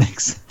hope it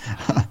makes.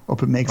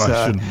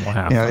 I shouldn't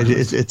laugh.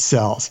 It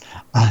sells.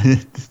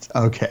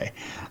 Okay.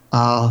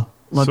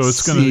 Let's so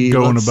it's going to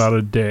go in about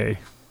a day.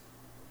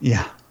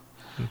 Yeah.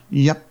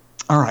 Yep.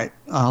 All right.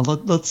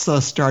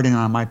 Let's start in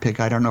on my pick.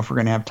 I don't know if we're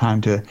going to have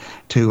time to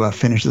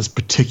finish this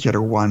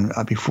particular one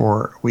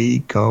before we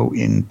go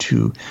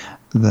into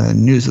the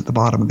news at the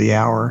bottom of the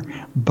hour.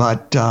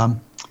 But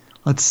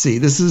let's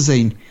see.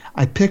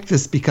 I picked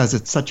this because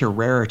it's such a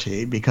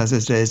rarity, because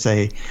it is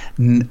a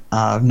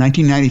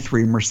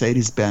 1993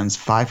 Mercedes-Benz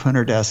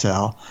 500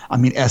 SEL,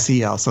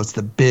 so it's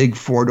the big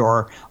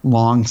four-door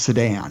long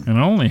sedan. And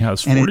it only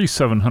has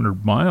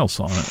 4,700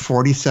 miles on it.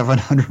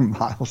 4,700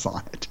 miles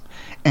on it.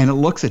 And it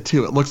looks it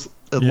too. It looks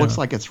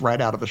like it's right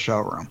out of the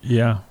showroom.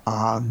 Yeah.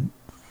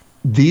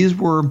 These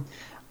were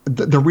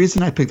the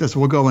reason I picked this.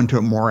 We'll go into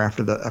it more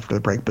after the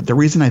break. But the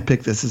reason I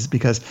picked this is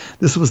because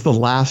this was the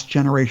last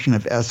generation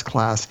of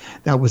S-Class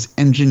that was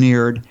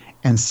engineered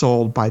and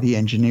sold by the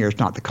engineers,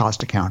 not the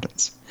cost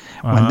accountants.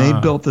 When they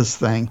built this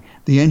thing,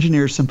 the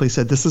engineers simply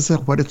said, "This is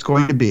what it's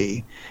going to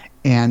be,"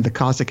 and the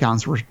cost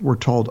accountants were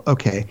told,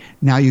 "Okay,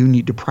 now you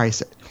need to price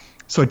it."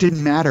 So it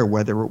didn't matter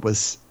whether it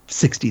was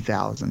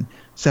 60,000,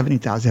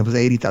 70,000, it was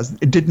 80,000.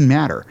 It didn't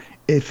matter.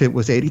 If it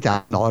was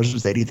 $80,000, it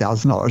was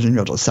 $80,000, and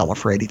you're able to sell it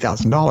for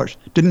 $80,000.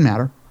 Didn't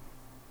matter.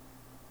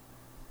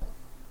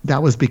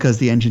 That was because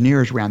the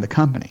engineers ran the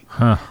company.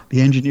 Huh.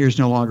 The engineers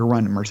no longer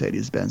run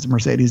Mercedes-Benz.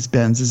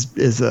 Mercedes-Benz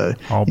is a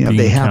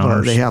they have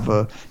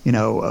a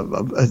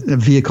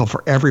vehicle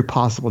for every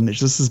possible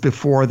niche. This is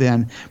before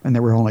then, when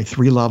there were only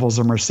 3 levels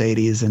of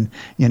Mercedes, and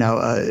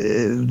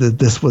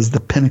this was the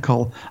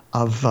pinnacle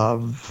of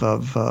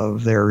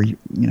their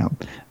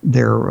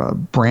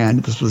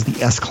brand. This was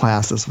the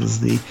S-Class. This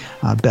was the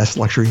best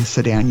luxury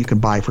sedan you can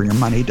buy for your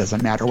money.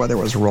 Doesn't matter whether it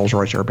was a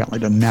Rolls-Royce or a Bentley.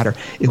 Doesn't matter.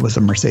 It was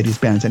a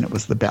Mercedes-Benz, and it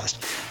was the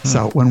best.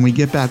 So when we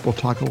get back, we'll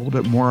talk a little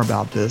bit more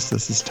about this.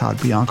 This is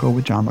Todd Bianco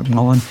with John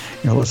McMullen.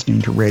 You're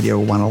listening to Radio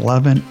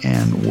 111,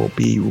 and we'll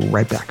be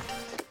right back.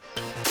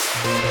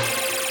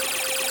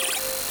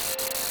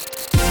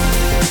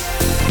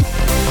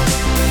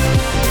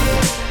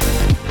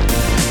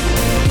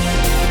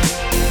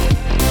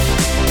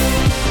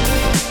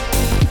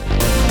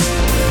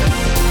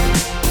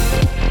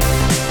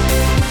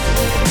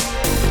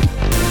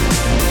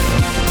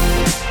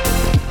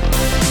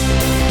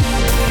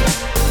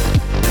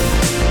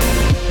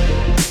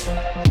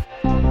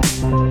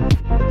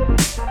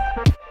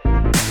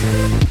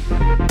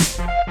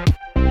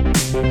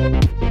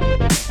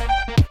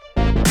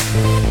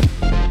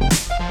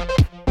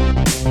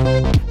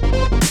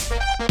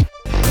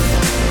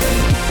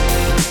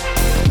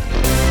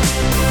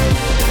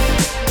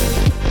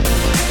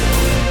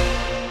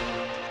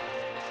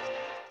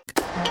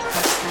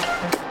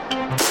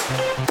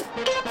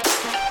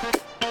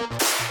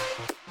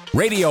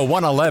 Radio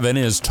 111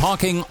 is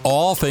talking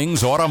all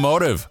things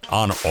automotive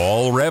on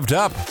All Revved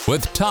Up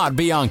with Todd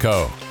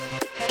Bianco.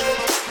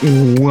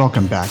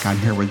 Welcome back. I'm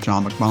here with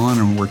John McMullen,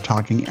 and we're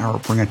talking our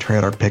Bring a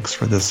Trailer picks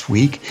for this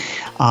week.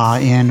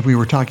 And we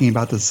were talking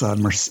about this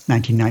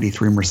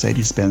 1993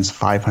 Mercedes-Benz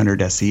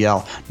 500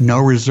 SEL. No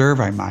reserve,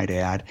 I might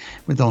add,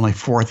 with only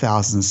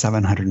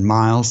 4,700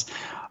 miles.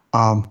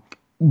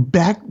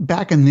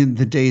 Back in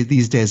the day,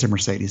 these days of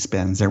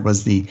Mercedes-Benz, there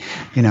was the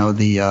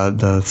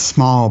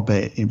small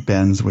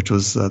Benz, which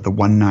was the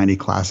 190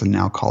 class and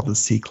now called the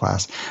C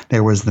class.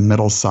 There was the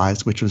middle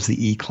size, which was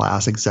the E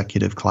class,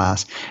 executive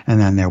class, and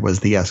then there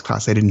was the S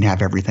class. They didn't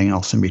have everything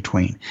else in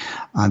between.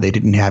 They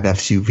didn't have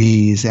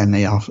SUVs, and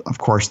of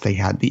course they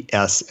had the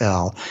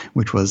SL,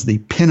 which was the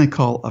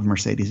pinnacle of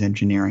Mercedes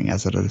engineering,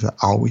 as it has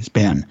always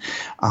been.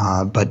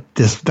 But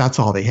that's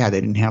all they had.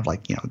 They didn't have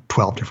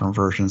 12 different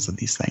versions of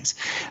these things.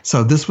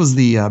 So this was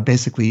the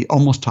basically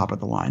almost top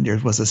of the line. There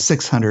was a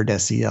 600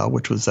 SEL,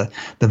 which was the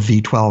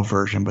V12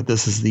 version, but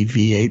this is the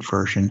V8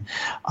 version.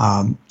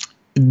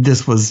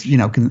 This was,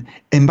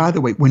 and by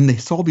the way, when they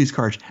sold these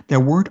cars,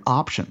 there weren't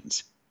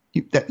options.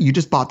 You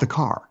just bought the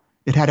car.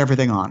 It had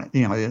everything on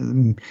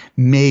it.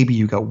 Maybe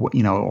you got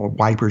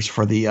wipers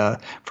for the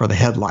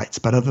headlights,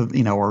 but other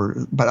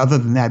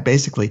than that,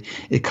 basically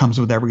it comes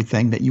with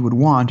everything that you would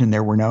want. And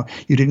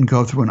you didn't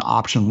go through an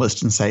option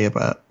list and say,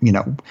 I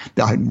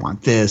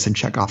want this and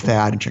check off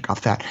that and check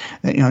off that.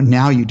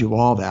 Now you do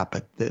all that,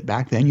 but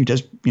back then you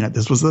just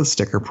this was the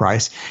sticker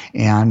price,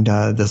 and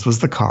this was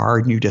the car,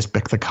 and you just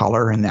picked the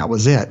color, and that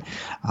was it.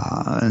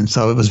 And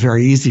so it was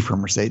very easy for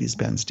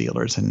Mercedes-Benz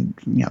dealers, and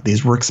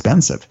these were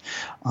expensive.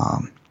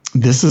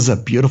 This is a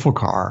beautiful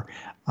car.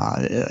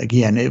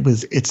 Again,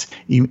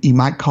 you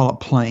might call it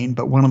plain,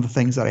 but one of the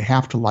things that I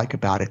have to like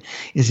about it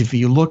is if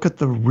you look at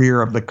the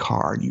rear of the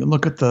car and you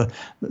look at the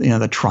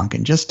trunk,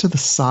 and just to the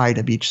side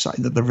of each side,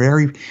 the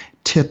very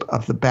tip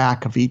of the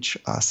back of each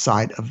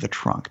side of the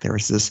trunk,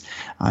 there's this,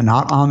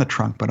 not on the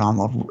trunk, but on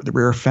the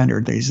rear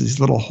fender, there's these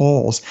little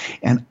holes,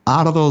 and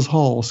out of those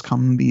holes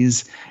come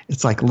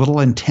it's like little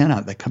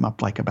antenna that come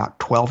up like about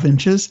 12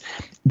 inches.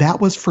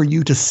 That was for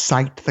you to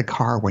sight the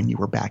car when you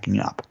were backing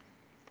up.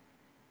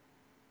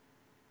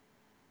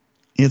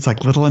 It's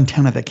like little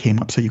antenna that came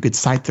up so you could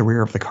sight the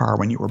rear of the car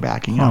when you were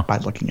backing up by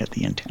looking at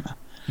the antenna.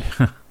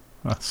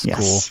 That's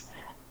cool.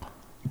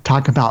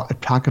 Talk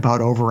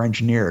about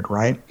over-engineered,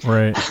 right?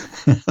 Right.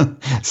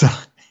 So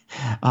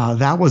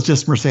that was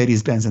just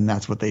Mercedes-Benz, and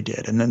that's what they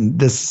did. And then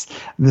this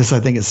I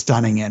think is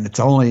stunning, and it's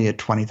only at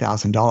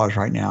 $20,000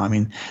 right now. I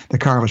mean, the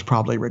car was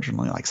probably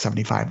originally like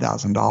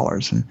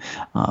 $75,000,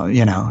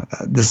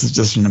 and this is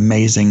just an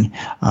amazing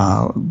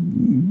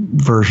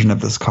version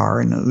of this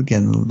car. And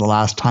again, the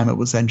last time it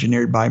was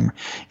engineered by,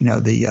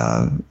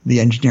 the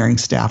engineering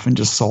staff and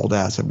just sold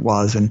as it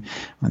was, and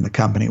the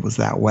company was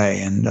that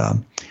way. And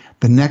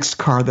the next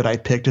car that I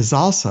picked is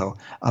also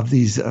of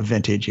these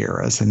vintage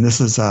eras, and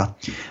this is a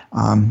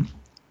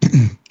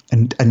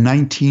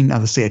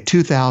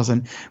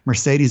 2000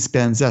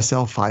 Mercedes-Benz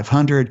SL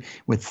 500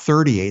 with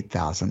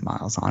 38,000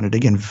 miles on it.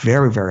 Again,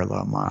 very, very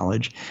low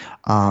mileage.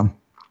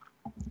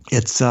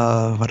 It's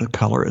what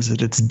color is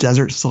it? It's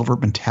desert silver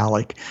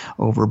metallic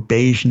over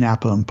beige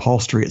Napa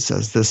upholstery. It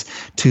says this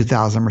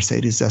 2000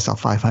 Mercedes SL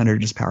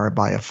 500 is powered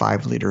by a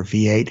 5-liter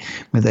V8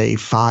 with a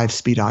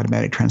 5-speed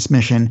automatic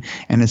transmission,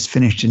 and is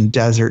finished in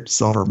desert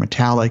silver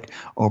metallic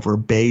over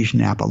beige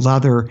Napa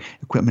leather.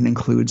 Equipment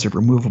includes a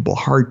removable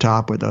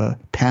hardtop with a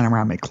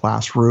panoramic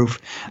glass roof.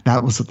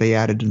 That was what they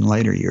added in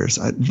later years.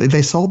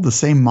 They sold the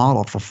same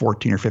model for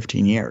 14 or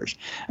 15 years.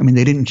 I mean,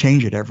 they didn't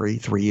change it every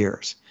 3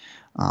 years.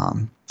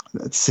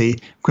 Let's see.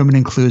 Equipment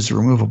includes a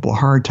removable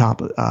hardtop,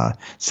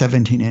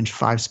 17-inch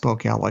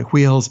 5-spoke alloy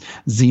wheels,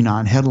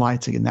 xenon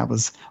headlights. Again, that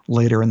was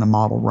later in the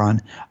model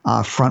run.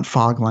 Front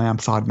fog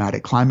lamps,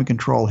 automatic climate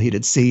control,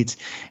 heated seats,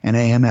 an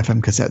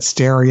AM/FM cassette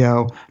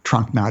stereo,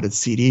 trunk-mounted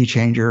CD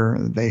changer.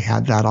 They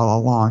had that all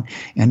along,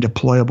 and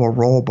deployable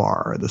roll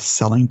bar. The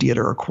selling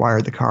dealer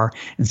acquired the car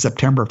in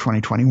September of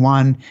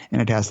 2021,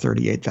 and it has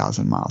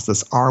 38,000 miles.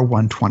 This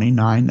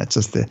R129, that's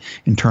just the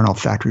internal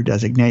factory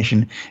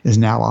designation, is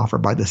now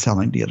offered by the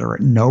selling dealer at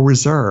no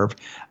reserve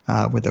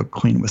with a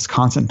clean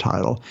Wisconsin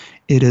title.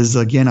 It is,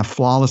 again, a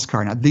flawless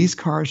car. Now, these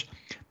cars,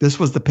 this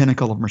was the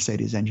pinnacle of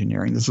Mercedes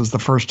engineering. This was the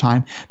first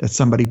time that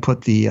somebody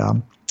put the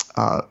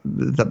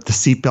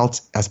seat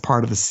belts as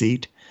part of the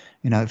seat.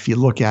 If you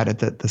look at it,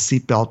 the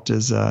seat belt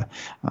is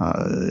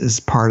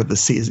part of the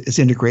seat, is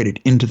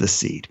integrated into the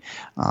seat.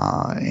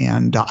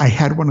 And I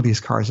had one of these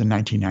cars in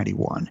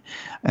 1991,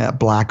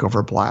 black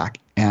over black,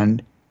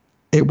 and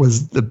it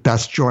was the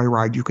best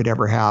joyride you could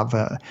ever have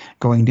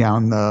going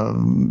down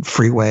the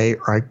freeway.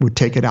 Or I would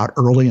take it out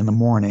early in the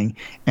morning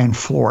and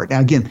floor it.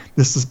 Now, again,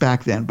 this is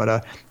back then, but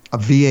a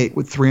V8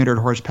 with 300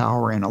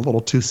 horsepower and a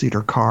little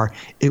 2-seater car,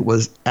 it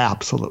was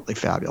absolutely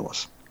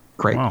fabulous.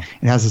 Great. Wow.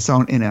 It has its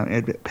own,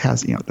 it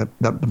has,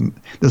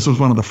 this was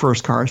one of the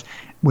first cars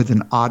with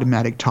an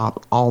automatic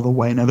top all the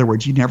way. In other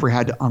words, you never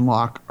had to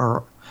unlock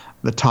or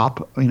the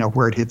top,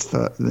 where it hits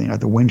the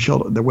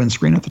windshield, the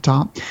windscreen at the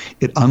top.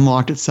 It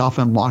unlocked itself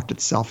and locked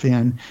itself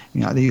in.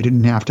 You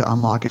didn't have to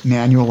unlock it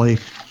manually.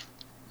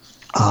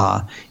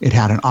 It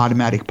had an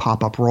automatic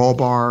pop-up roll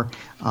bar,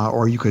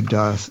 or you could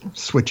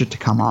switch it to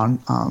come on,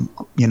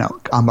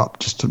 come up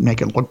just to make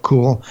it look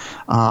cool.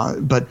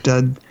 But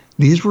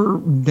these were,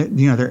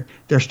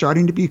 they're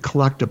starting to be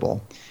collectible.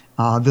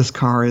 This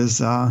car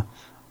is, I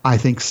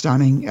think,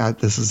 stunning.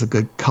 This is a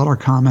good color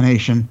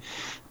combination.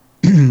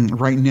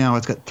 Right now,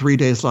 it's got 3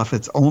 days left.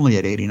 It's only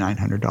at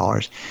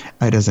 $8,900.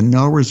 It has a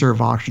no reserve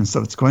auction,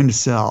 so it's going to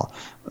sell.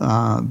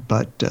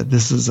 But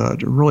this is a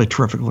really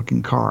terrific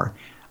looking car.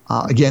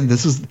 Again,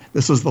 this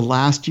was the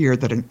last year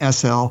that an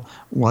SL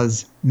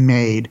was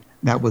made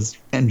that was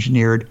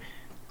engineered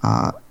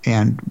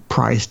and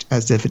priced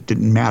as if it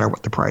didn't matter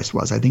what the price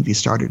was. I think these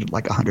started at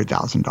like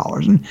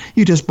 $100,000, and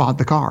you just bought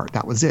the car.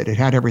 That was it. It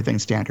had everything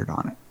standard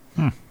on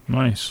it.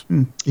 Nice.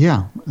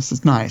 Yeah, this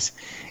is nice,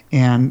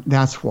 and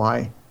that's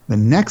why the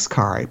next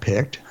car I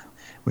picked,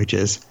 which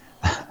is,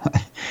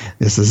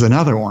 this is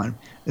another one.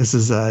 This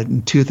is a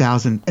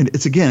 2000, and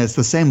it's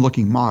the same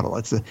looking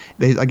model.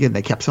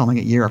 They kept selling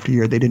it year after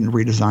year. They didn't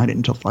redesign it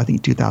until I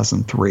think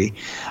 2003.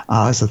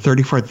 It's a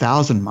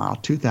 34,000 mile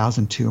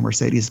 2002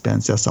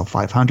 Mercedes-Benz SL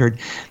 500.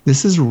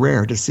 This is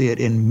rare to see it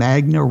in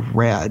Magna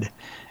Red.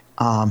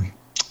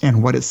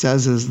 And what it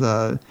says is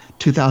the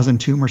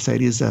 2002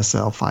 Mercedes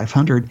SL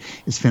 500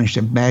 is finished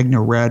in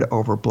Magna Red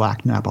over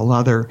black Napa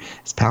leather.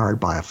 It's powered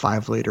by a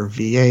 5-liter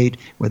V8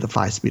 with a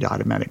 5-speed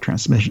automatic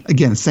transmission.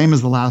 Again, same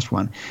as the last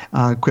one.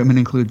 Equipment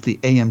includes the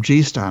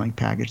AMG styling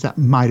package. That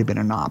might have been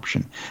an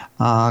option.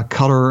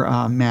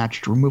 Color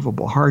matched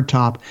removable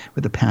hardtop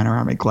with a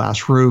panoramic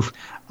glass roof.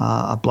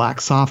 A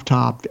black soft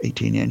top,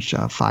 18-inch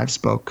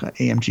 5-spoke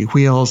AMG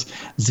wheels,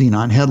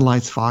 xenon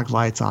headlights, fog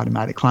lights,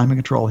 automatic climate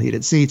control,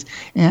 heated seats,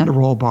 and a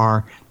roll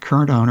bar.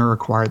 Current owner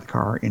acquired the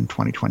car in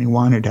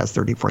 2021. It has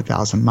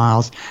 34,000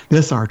 miles.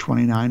 This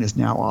R29 is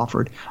now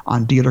offered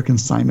on dealer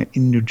consignment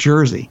in New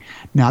Jersey.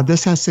 Now,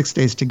 this has 6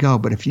 days to go,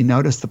 but if you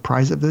notice the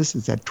price of this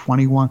is at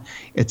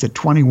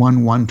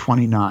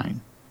 $21,129.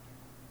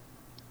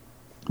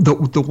 The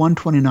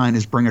 129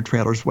 is Bringer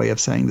Trailer's way of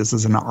saying this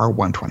is an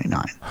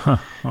R129. Huh,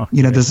 okay.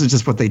 You know, this is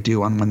just what they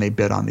do when they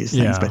bid on these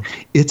things. Yeah. But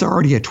it's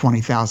already at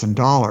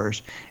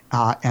 $20,000,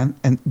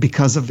 and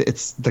because of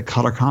the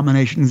color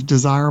combination is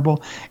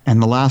desirable, and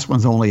the last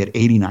one's only at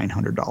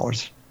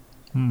 $8,900.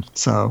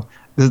 So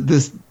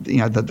this, you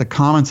know, the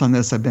comments on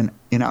this have been,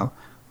 you know,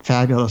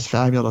 fabulous,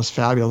 fabulous,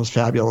 fabulous,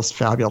 fabulous,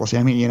 fabulous.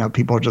 I mean, you know,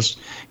 people are just,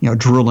 you know,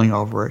 drooling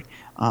over it.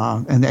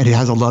 And it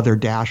has a leather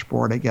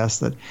dashboard, I guess,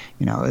 that,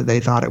 you know, they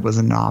thought it was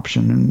an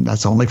option, and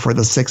that's only for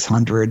the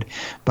 600.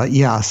 But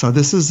yeah, so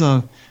this is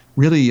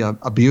really a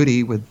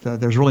beauty with,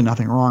 there's really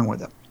nothing wrong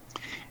with it.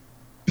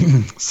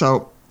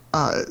 So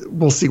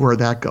we'll see where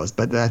that goes.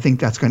 But I think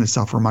that's going to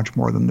sell for much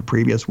more than the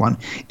previous one,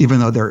 even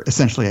though they're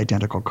essentially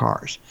identical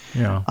cars.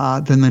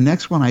 Yeah. Then the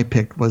next one I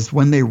picked was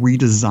when they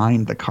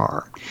redesigned the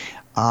car.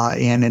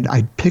 And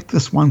I picked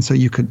this one so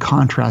you could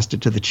contrast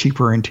it to the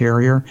cheaper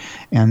interior,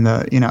 and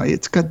you know,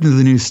 it's got the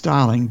new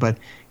styling, but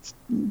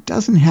it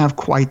doesn't have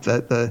quite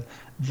the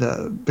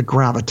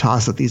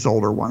gravitas that these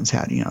older ones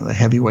had. You know, the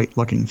heavyweight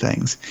looking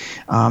things.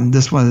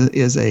 This one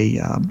is a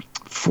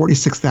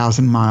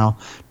 46,000 mile,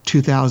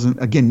 2000,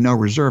 again, no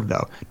reserve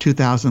though,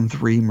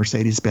 2003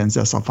 Mercedes-Benz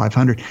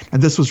SL500.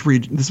 And this was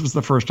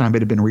the first time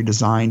it had been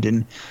redesigned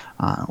in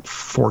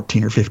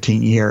 14 or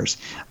 15 years.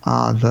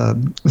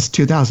 This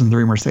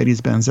 2003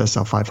 Mercedes-Benz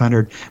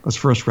SL500 was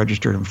first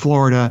registered in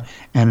Florida,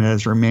 and it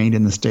has remained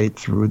in the state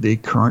through the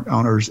current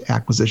owner's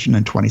acquisition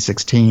in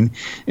 2016.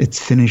 It's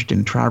finished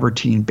in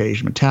travertine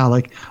beige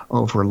metallic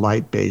over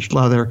light beige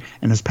leather,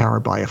 and is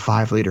powered by a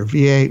 5-liter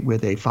V8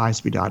 with a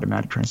 5-speed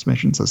automatic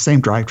transmission, so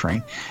same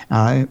drivetrain.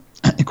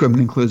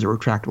 Equipment includes a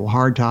retractable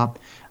hardtop,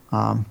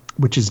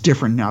 which is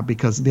different now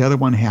because the other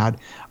one had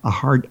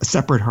a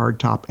separate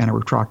hardtop and a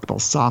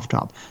retractable soft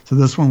top. So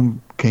this one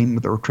came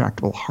with a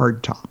retractable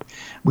hardtop,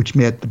 which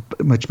meant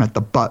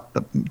the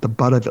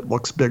butt of it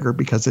looks bigger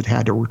because it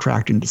had to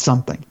retract into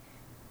something.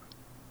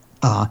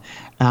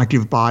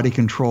 Active body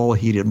control,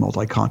 heated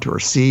multi-contour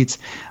seats,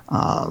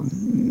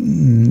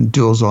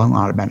 dual zone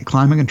automatic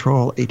climate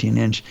control,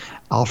 18-inch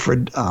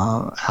Alfred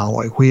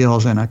alloy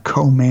wheels, and a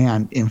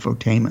Command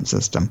infotainment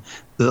system.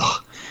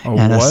 Ugh.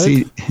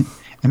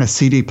 And a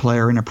CD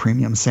player and a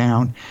premium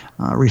sound.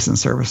 Recent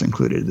service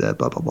included,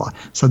 blah, blah, blah.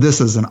 So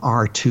this is an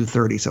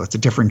R230, so it's a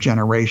different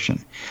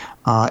generation.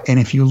 And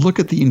if you look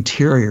at the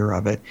interior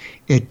of it,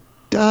 it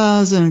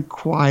doesn't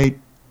quite.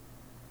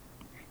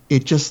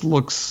 It just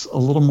looks a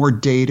little more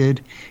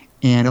dated,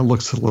 and it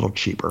looks a little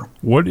cheaper.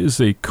 What is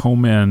a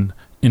Command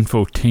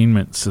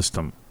infotainment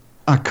system?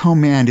 A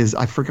Command is,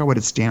 I forgot what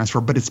it stands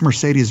for, but it's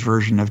Mercedes'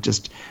 version of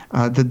just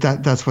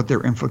that's what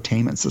their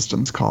infotainment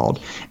system's called.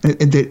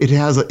 It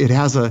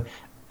has a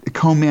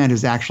Command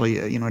is actually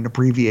an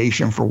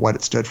abbreviation for what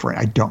it stood for.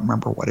 I don't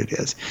remember what it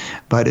is,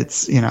 but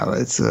it's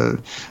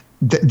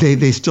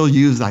they still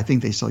use, I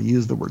think they still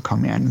use the word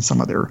Command in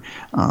some of their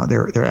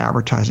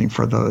advertising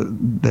for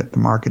the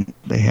marketing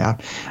they have.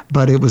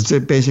 But it was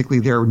basically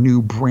their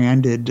new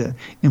branded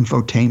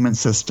infotainment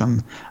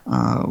system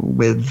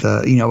with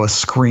a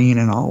screen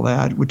and all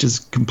that, which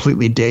is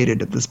completely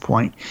dated at this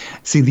point.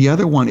 See, the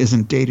other one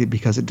isn't dated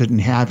because it didn't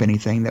have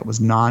anything that was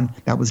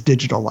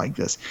digital like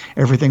this.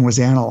 Everything was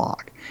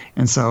analog,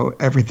 and so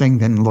everything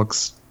then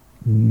looks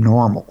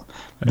normal.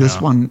 Yeah. This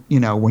one,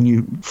 when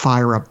you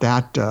fire up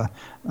that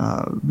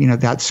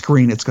that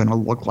screen, it's going to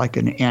look like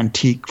an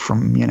antique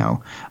from,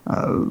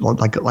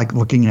 like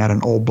looking at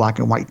an old black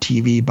and white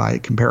TV by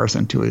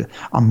comparison to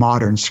a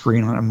modern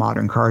screen on a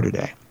modern car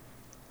today.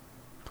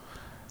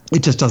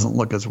 It just doesn't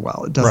look as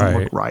well. It doesn't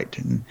look right.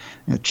 And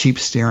a cheap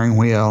steering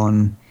wheel.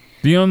 And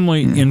the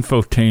only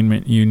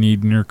infotainment you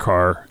need in your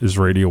car is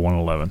Radio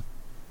 111.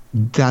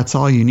 That's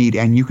all you need.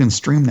 And you can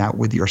stream that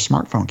with your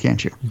smartphone,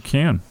 can't you? You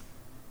can.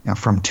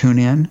 From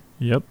TuneIn.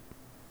 Yep.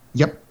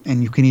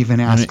 And you can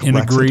even ask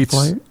Alexa to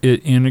play it.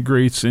 It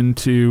integrates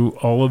into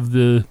all of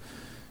the,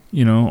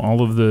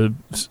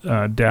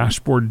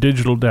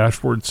 digital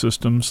dashboard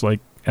systems like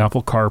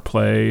Apple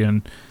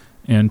CarPlay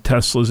and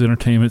Tesla's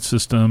entertainment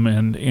system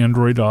and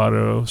Android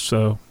Auto.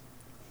 So.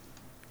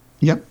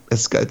 Yep,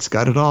 it's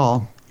got it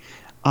all.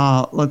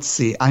 Let's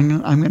see. I'm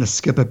going to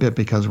skip a bit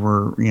because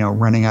we're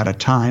running out of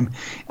time.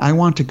 I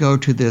want to go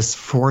to this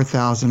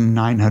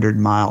 4,900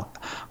 mile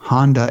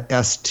Honda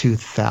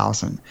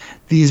S2000.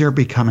 These are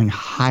becoming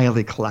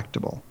highly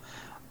collectible.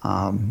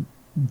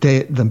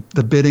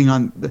 The bidding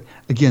on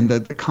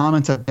the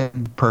comments have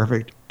been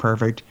perfect.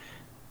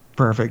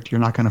 You're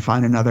not going to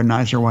find another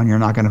nicer one. You're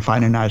not going to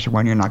find a nicer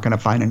one. You're not going to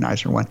find a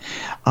nicer one.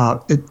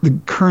 The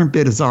current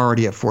bid is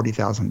already at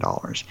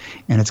 $40,000,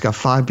 and it's got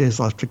 5 days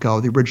left to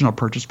go. The original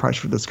purchase price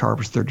for this car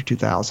was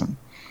 $32,000.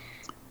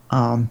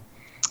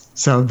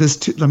 So this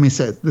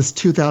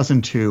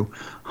 2002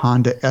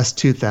 Honda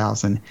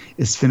S2000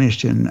 is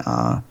finished in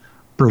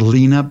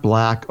Berlina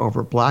black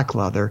over black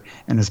leather,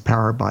 and is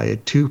powered by a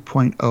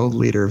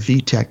 2.0-liter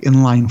VTEC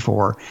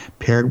inline-4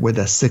 paired with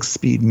a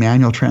 6-speed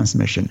manual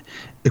transmission.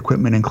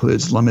 Equipment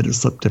includes limited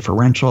slip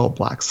differential,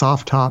 black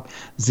soft top,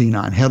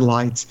 xenon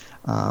headlights,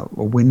 a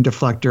wind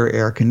deflector,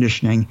 air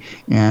conditioning,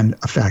 and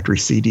a factory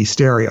CD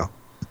stereo.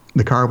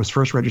 The car was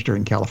first registered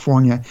in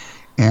California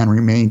and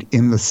remained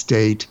in the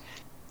state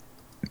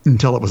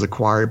until it was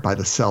acquired by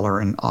the seller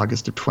in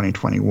August of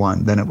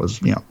 2021. Then it was,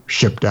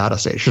 shipped out of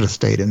state. Should have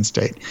stayed in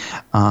state.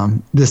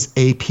 This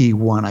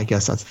AP1, I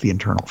guess that's the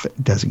internal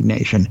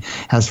designation,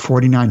 has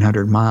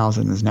 4,900 miles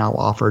and is now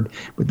offered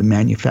with the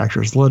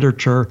manufacturer's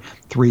literature,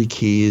 3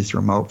 keys,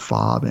 remote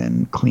fob,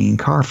 and clean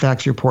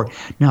Carfax report.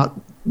 Now,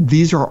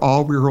 these are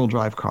all rear-wheel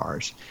drive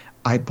cars.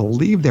 I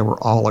believe they were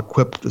all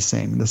equipped the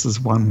same. This is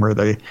one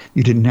where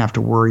you didn't have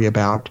to worry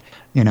about,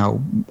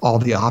 all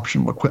the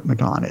optional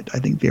equipment on it. I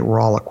think they were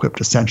all equipped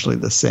essentially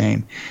the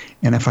same.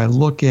 And if I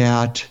look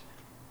at,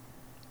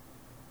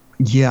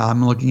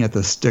 I'm looking at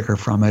the sticker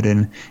from it,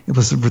 and it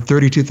was for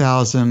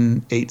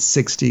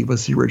 $32,860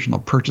 was the original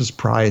purchase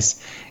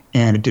price,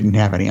 and it didn't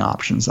have any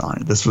options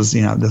on it. This was,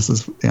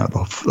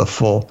 the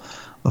full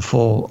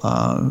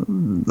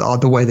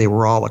the way they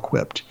were all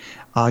equipped.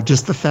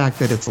 Just the fact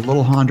that it's a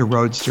little Honda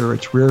Roadster,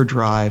 it's rear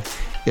drive,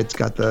 it's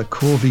got the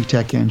cool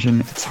VTEC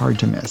engine, it's hard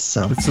to miss.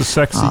 So it's a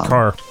sexy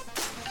car.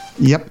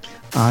 Yep.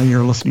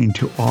 You're listening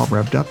to All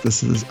Revved Up.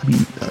 This is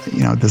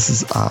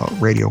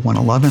Radio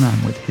 111.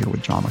 I'm here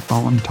with John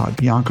McMullen, Todd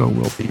Bianco.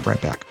 We'll be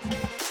right back.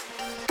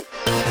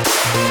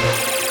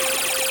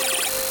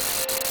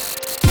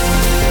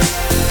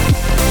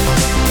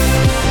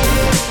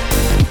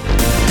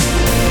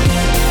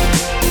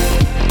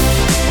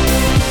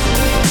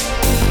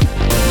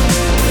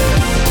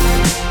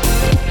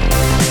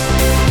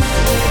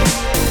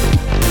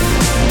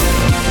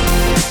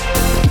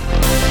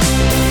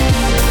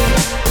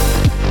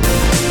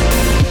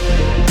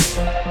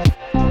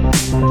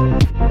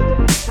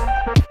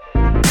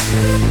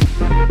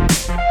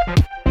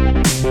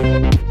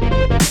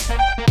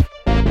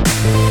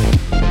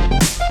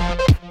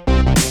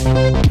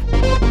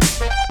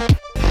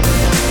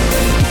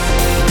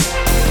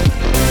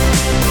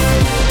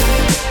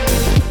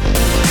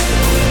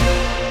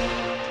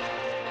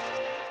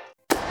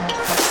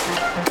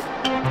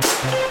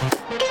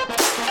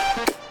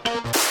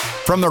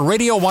 From the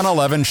Radio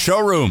 111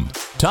 showroom,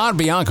 Todd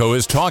Bianco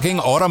is talking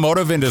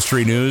automotive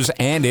industry news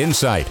and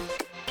insight.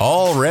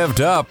 All Revved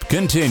Up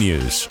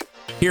continues.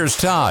 Here's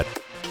Todd.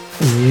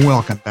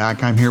 Welcome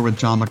back. I'm here with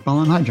John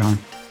McMullen. Hi, John.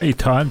 Hey,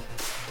 Todd.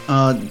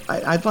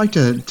 I'd like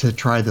to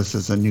try this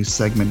as a new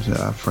segment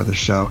for the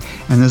show,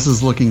 and this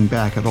is looking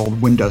back at old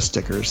window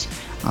stickers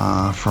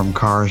from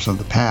cars of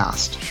the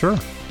past. Sure.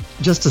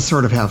 Just to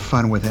sort of have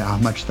fun with how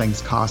much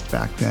things cost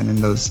back then, and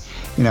those,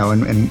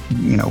 and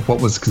what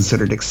was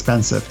considered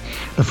expensive.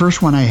 The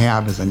first one I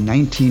have is a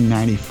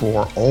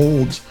 1994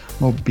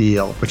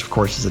 Oldsmobile, which of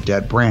course is a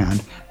dead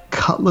brand,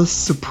 Cutlass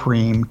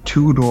Supreme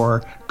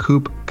 2-door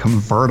coupe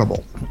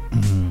convertible.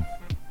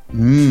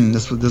 Mm-hmm.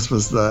 This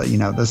was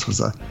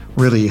a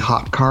really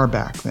hot car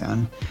back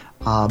then.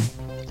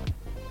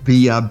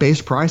 The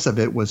base price of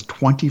it was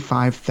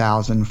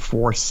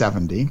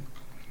 $25,470.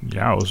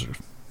 Yowzer!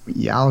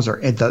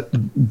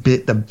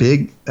 The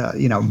big,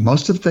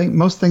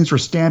 most things were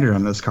standard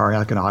on this car,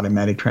 like an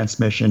automatic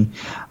transmission,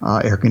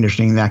 air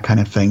conditioning, that kind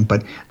of thing.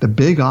 But the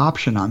big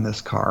option on this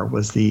car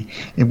was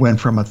it went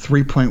from a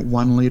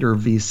 3.1 liter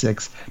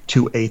V6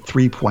 to a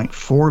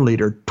 3.4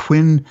 liter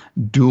twin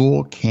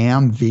dual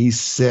cam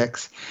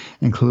V6,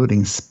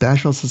 including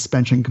special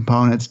suspension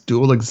components,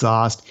 dual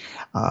exhaust,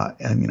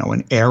 and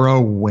an aero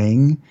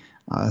wing,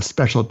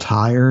 special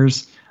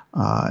tires.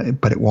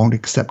 But it won't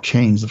accept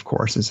chains, of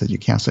course. It says you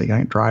can't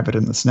drive it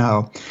in the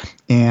snow.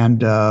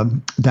 And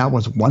that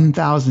was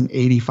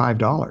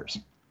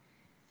 $1,085.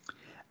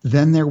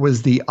 Then there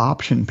was the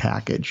option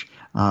package,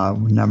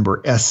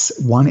 number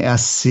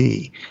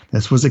S1SC.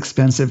 This was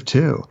expensive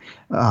too.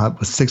 It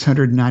was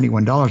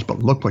 $691, but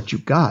look what you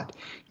got.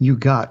 You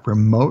got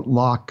remote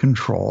lock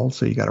control,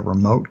 so you got a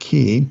remote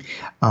key,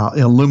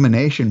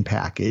 illumination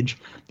package,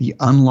 the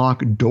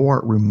unlock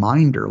door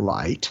reminder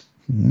light.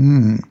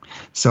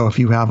 So if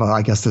you have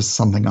I guess there's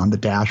something on the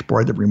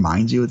dashboard that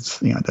reminds you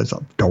there's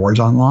a door's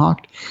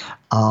unlocked.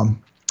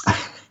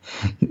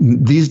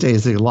 These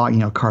days they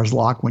lock, cars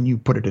lock when you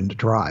put it into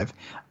drive.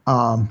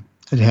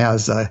 It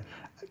has a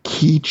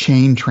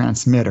keychain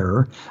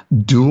transmitter,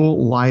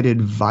 dual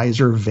lighted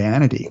visor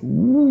vanity,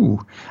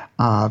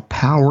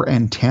 power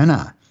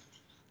antenna,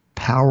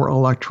 power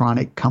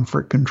electronic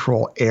comfort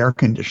control, air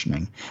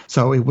conditioning.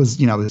 So it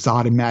was, it's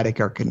automatic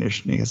air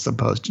conditioning as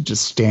opposed to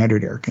just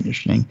standard air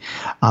conditioning.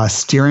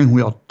 Steering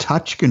wheel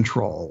touch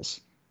controls.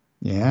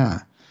 Yeah.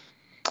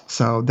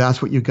 So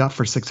that's what you got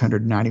for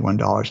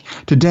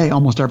 $691. Today,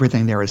 almost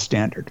everything there is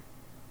standard.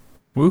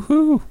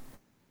 Woohoo.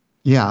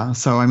 Yeah.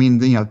 So,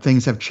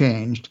 things have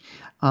changed.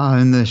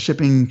 In the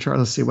shipping chart,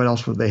 let's see, what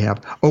else would they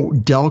have? Oh,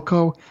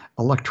 Delco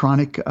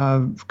electronic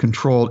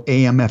controlled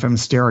AM/FM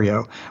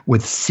stereo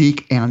with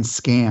seek and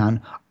scan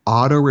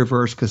auto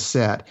reverse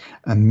cassette,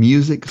 a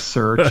music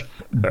search,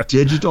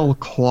 digital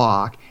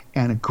clock,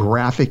 and a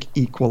graphic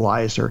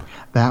equalizer.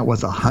 That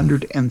was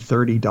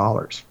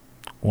 $130.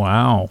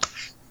 Wow.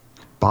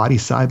 Body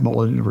side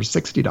molded for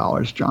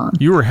 $60, John.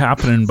 You were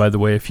happening, by the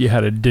way, if you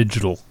had a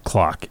digital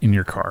clock in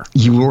your car.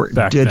 You were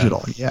digital,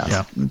 then. yes.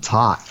 Yeah. It's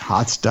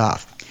hot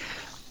stuff.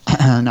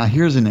 Now,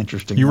 here's an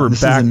interesting You one. were This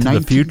back is to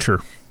the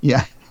future.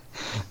 Yeah.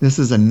 This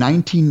is a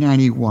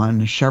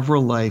 1991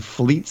 Chevrolet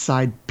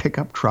Fleetside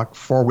pickup truck,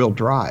 four-wheel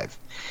drive.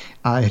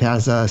 It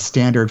has a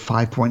standard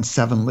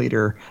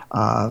 5.7-liter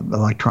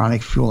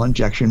electronic fuel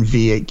injection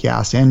V8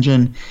 gas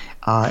engine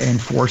and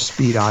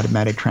 4-speed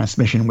automatic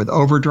transmission with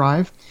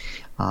overdrive.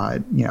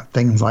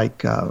 Things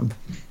like what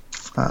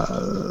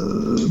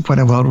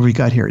have we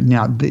got here?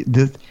 Now,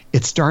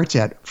 it starts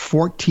at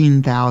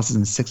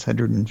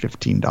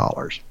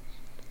 $14,615.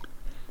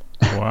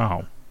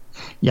 Wow.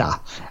 Yeah.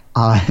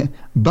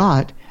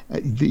 But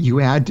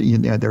you add,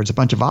 there's a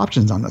bunch of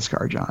options on this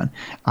car, John.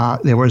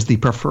 There was the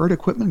preferred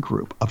equipment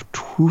group of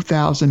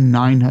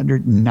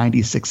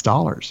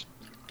 $2,996.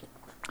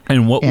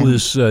 And what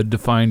was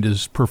defined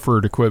as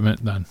preferred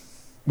equipment then?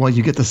 Well,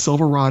 you get the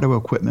Silverado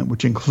equipment,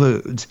 which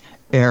includes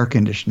air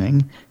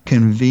conditioning,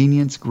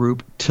 convenience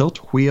group tilt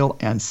wheel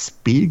and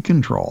speed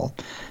control,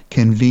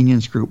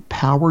 convenience group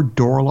power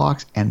door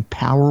locks and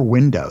power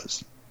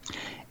windows,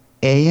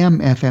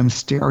 AM/FM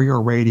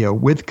stereo radio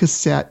with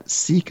cassette,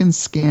 seek and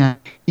scan,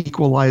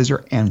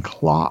 equalizer, and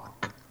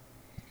clock,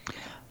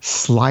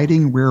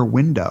 sliding rear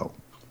window,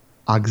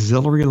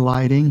 auxiliary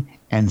lighting,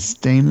 and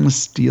stainless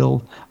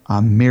steel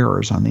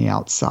mirrors on the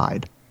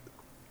outside.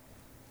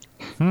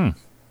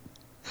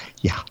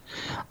 Yeah.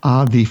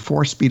 The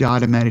 4-speed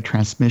automatic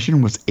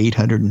transmission was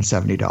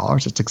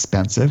 $870. It's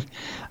expensive.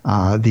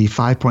 The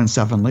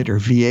 5.7-liter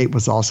V8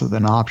 was also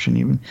an option.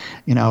 Even,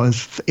 it was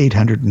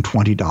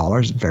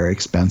 $820. Very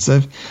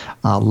expensive.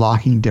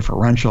 Locking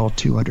differential,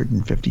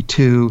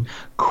 $252.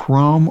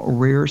 Chrome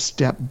rear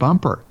step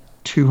bumper,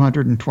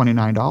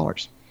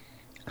 $229.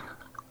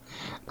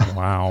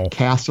 Wow.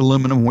 Cast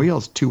aluminum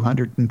wheels,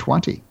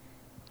 $220.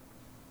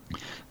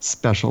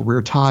 Special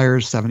rear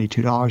tires,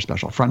 $72.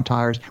 Special front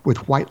tires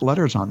with white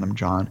letters on them,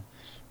 John.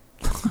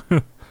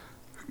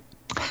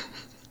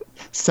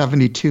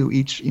 72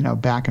 each,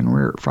 back and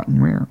rear, front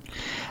and rear.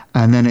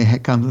 And then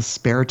it comes a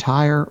spare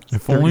tire.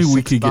 If only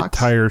we could get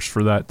tires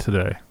for that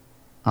today.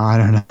 I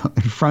don't know.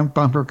 Front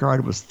bumper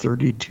guard was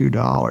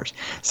 $32.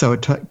 So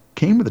it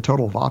came with a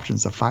total of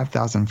options of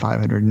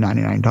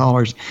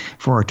 $5,599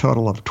 for a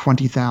total of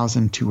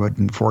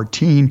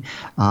 $20,214,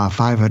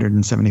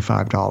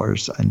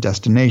 $575 in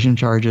destination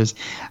charges,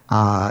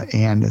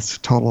 and it's a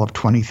total of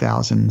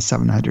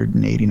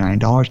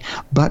 $20,789.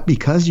 But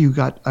because you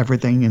got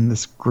everything in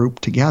this group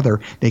together,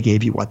 they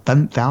gave you a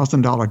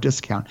 $10,000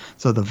 discount.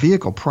 So the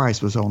vehicle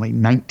price was only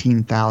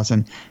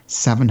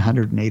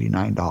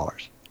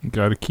 $19,789. You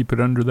got to keep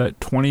it under that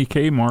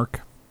 $20K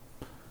mark.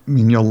 I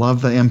mean, you'll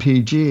love the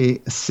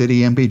MPG, city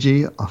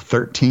MPG of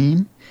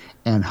 13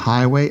 and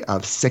highway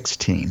of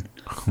 16.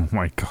 Oh,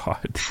 my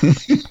God.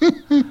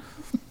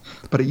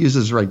 But it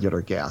uses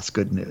regular gas.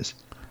 Good news.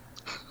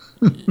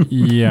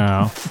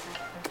 Yeah.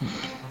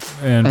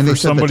 And for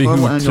somebody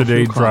who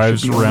today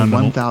drives around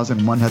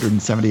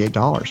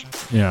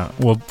 $1,178. Yeah.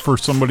 Well, for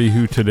somebody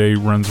who today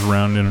runs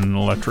around in an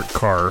electric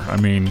car, I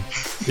mean,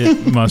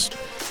 it must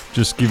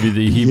just give you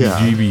the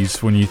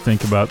heebie-jeebies when you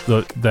think about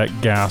that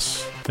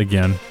gas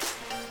again.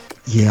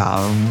 Yeah,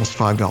 almost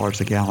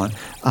 $5 a gallon.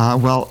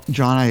 Well,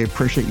 John, I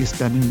appreciate you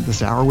spending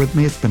this hour with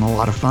me. It's been a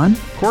lot of fun.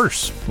 Of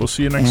course. We'll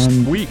see you next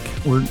week.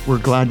 We're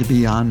glad to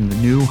be on the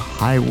new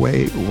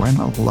Highway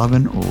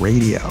 111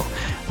 radio.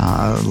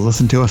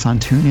 Listen to us on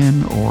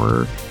TuneIn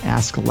or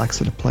ask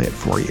Alexa to play it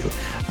for you.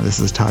 This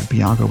is Todd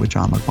Bianco with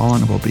John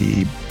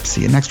McMullen.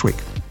 See you next week.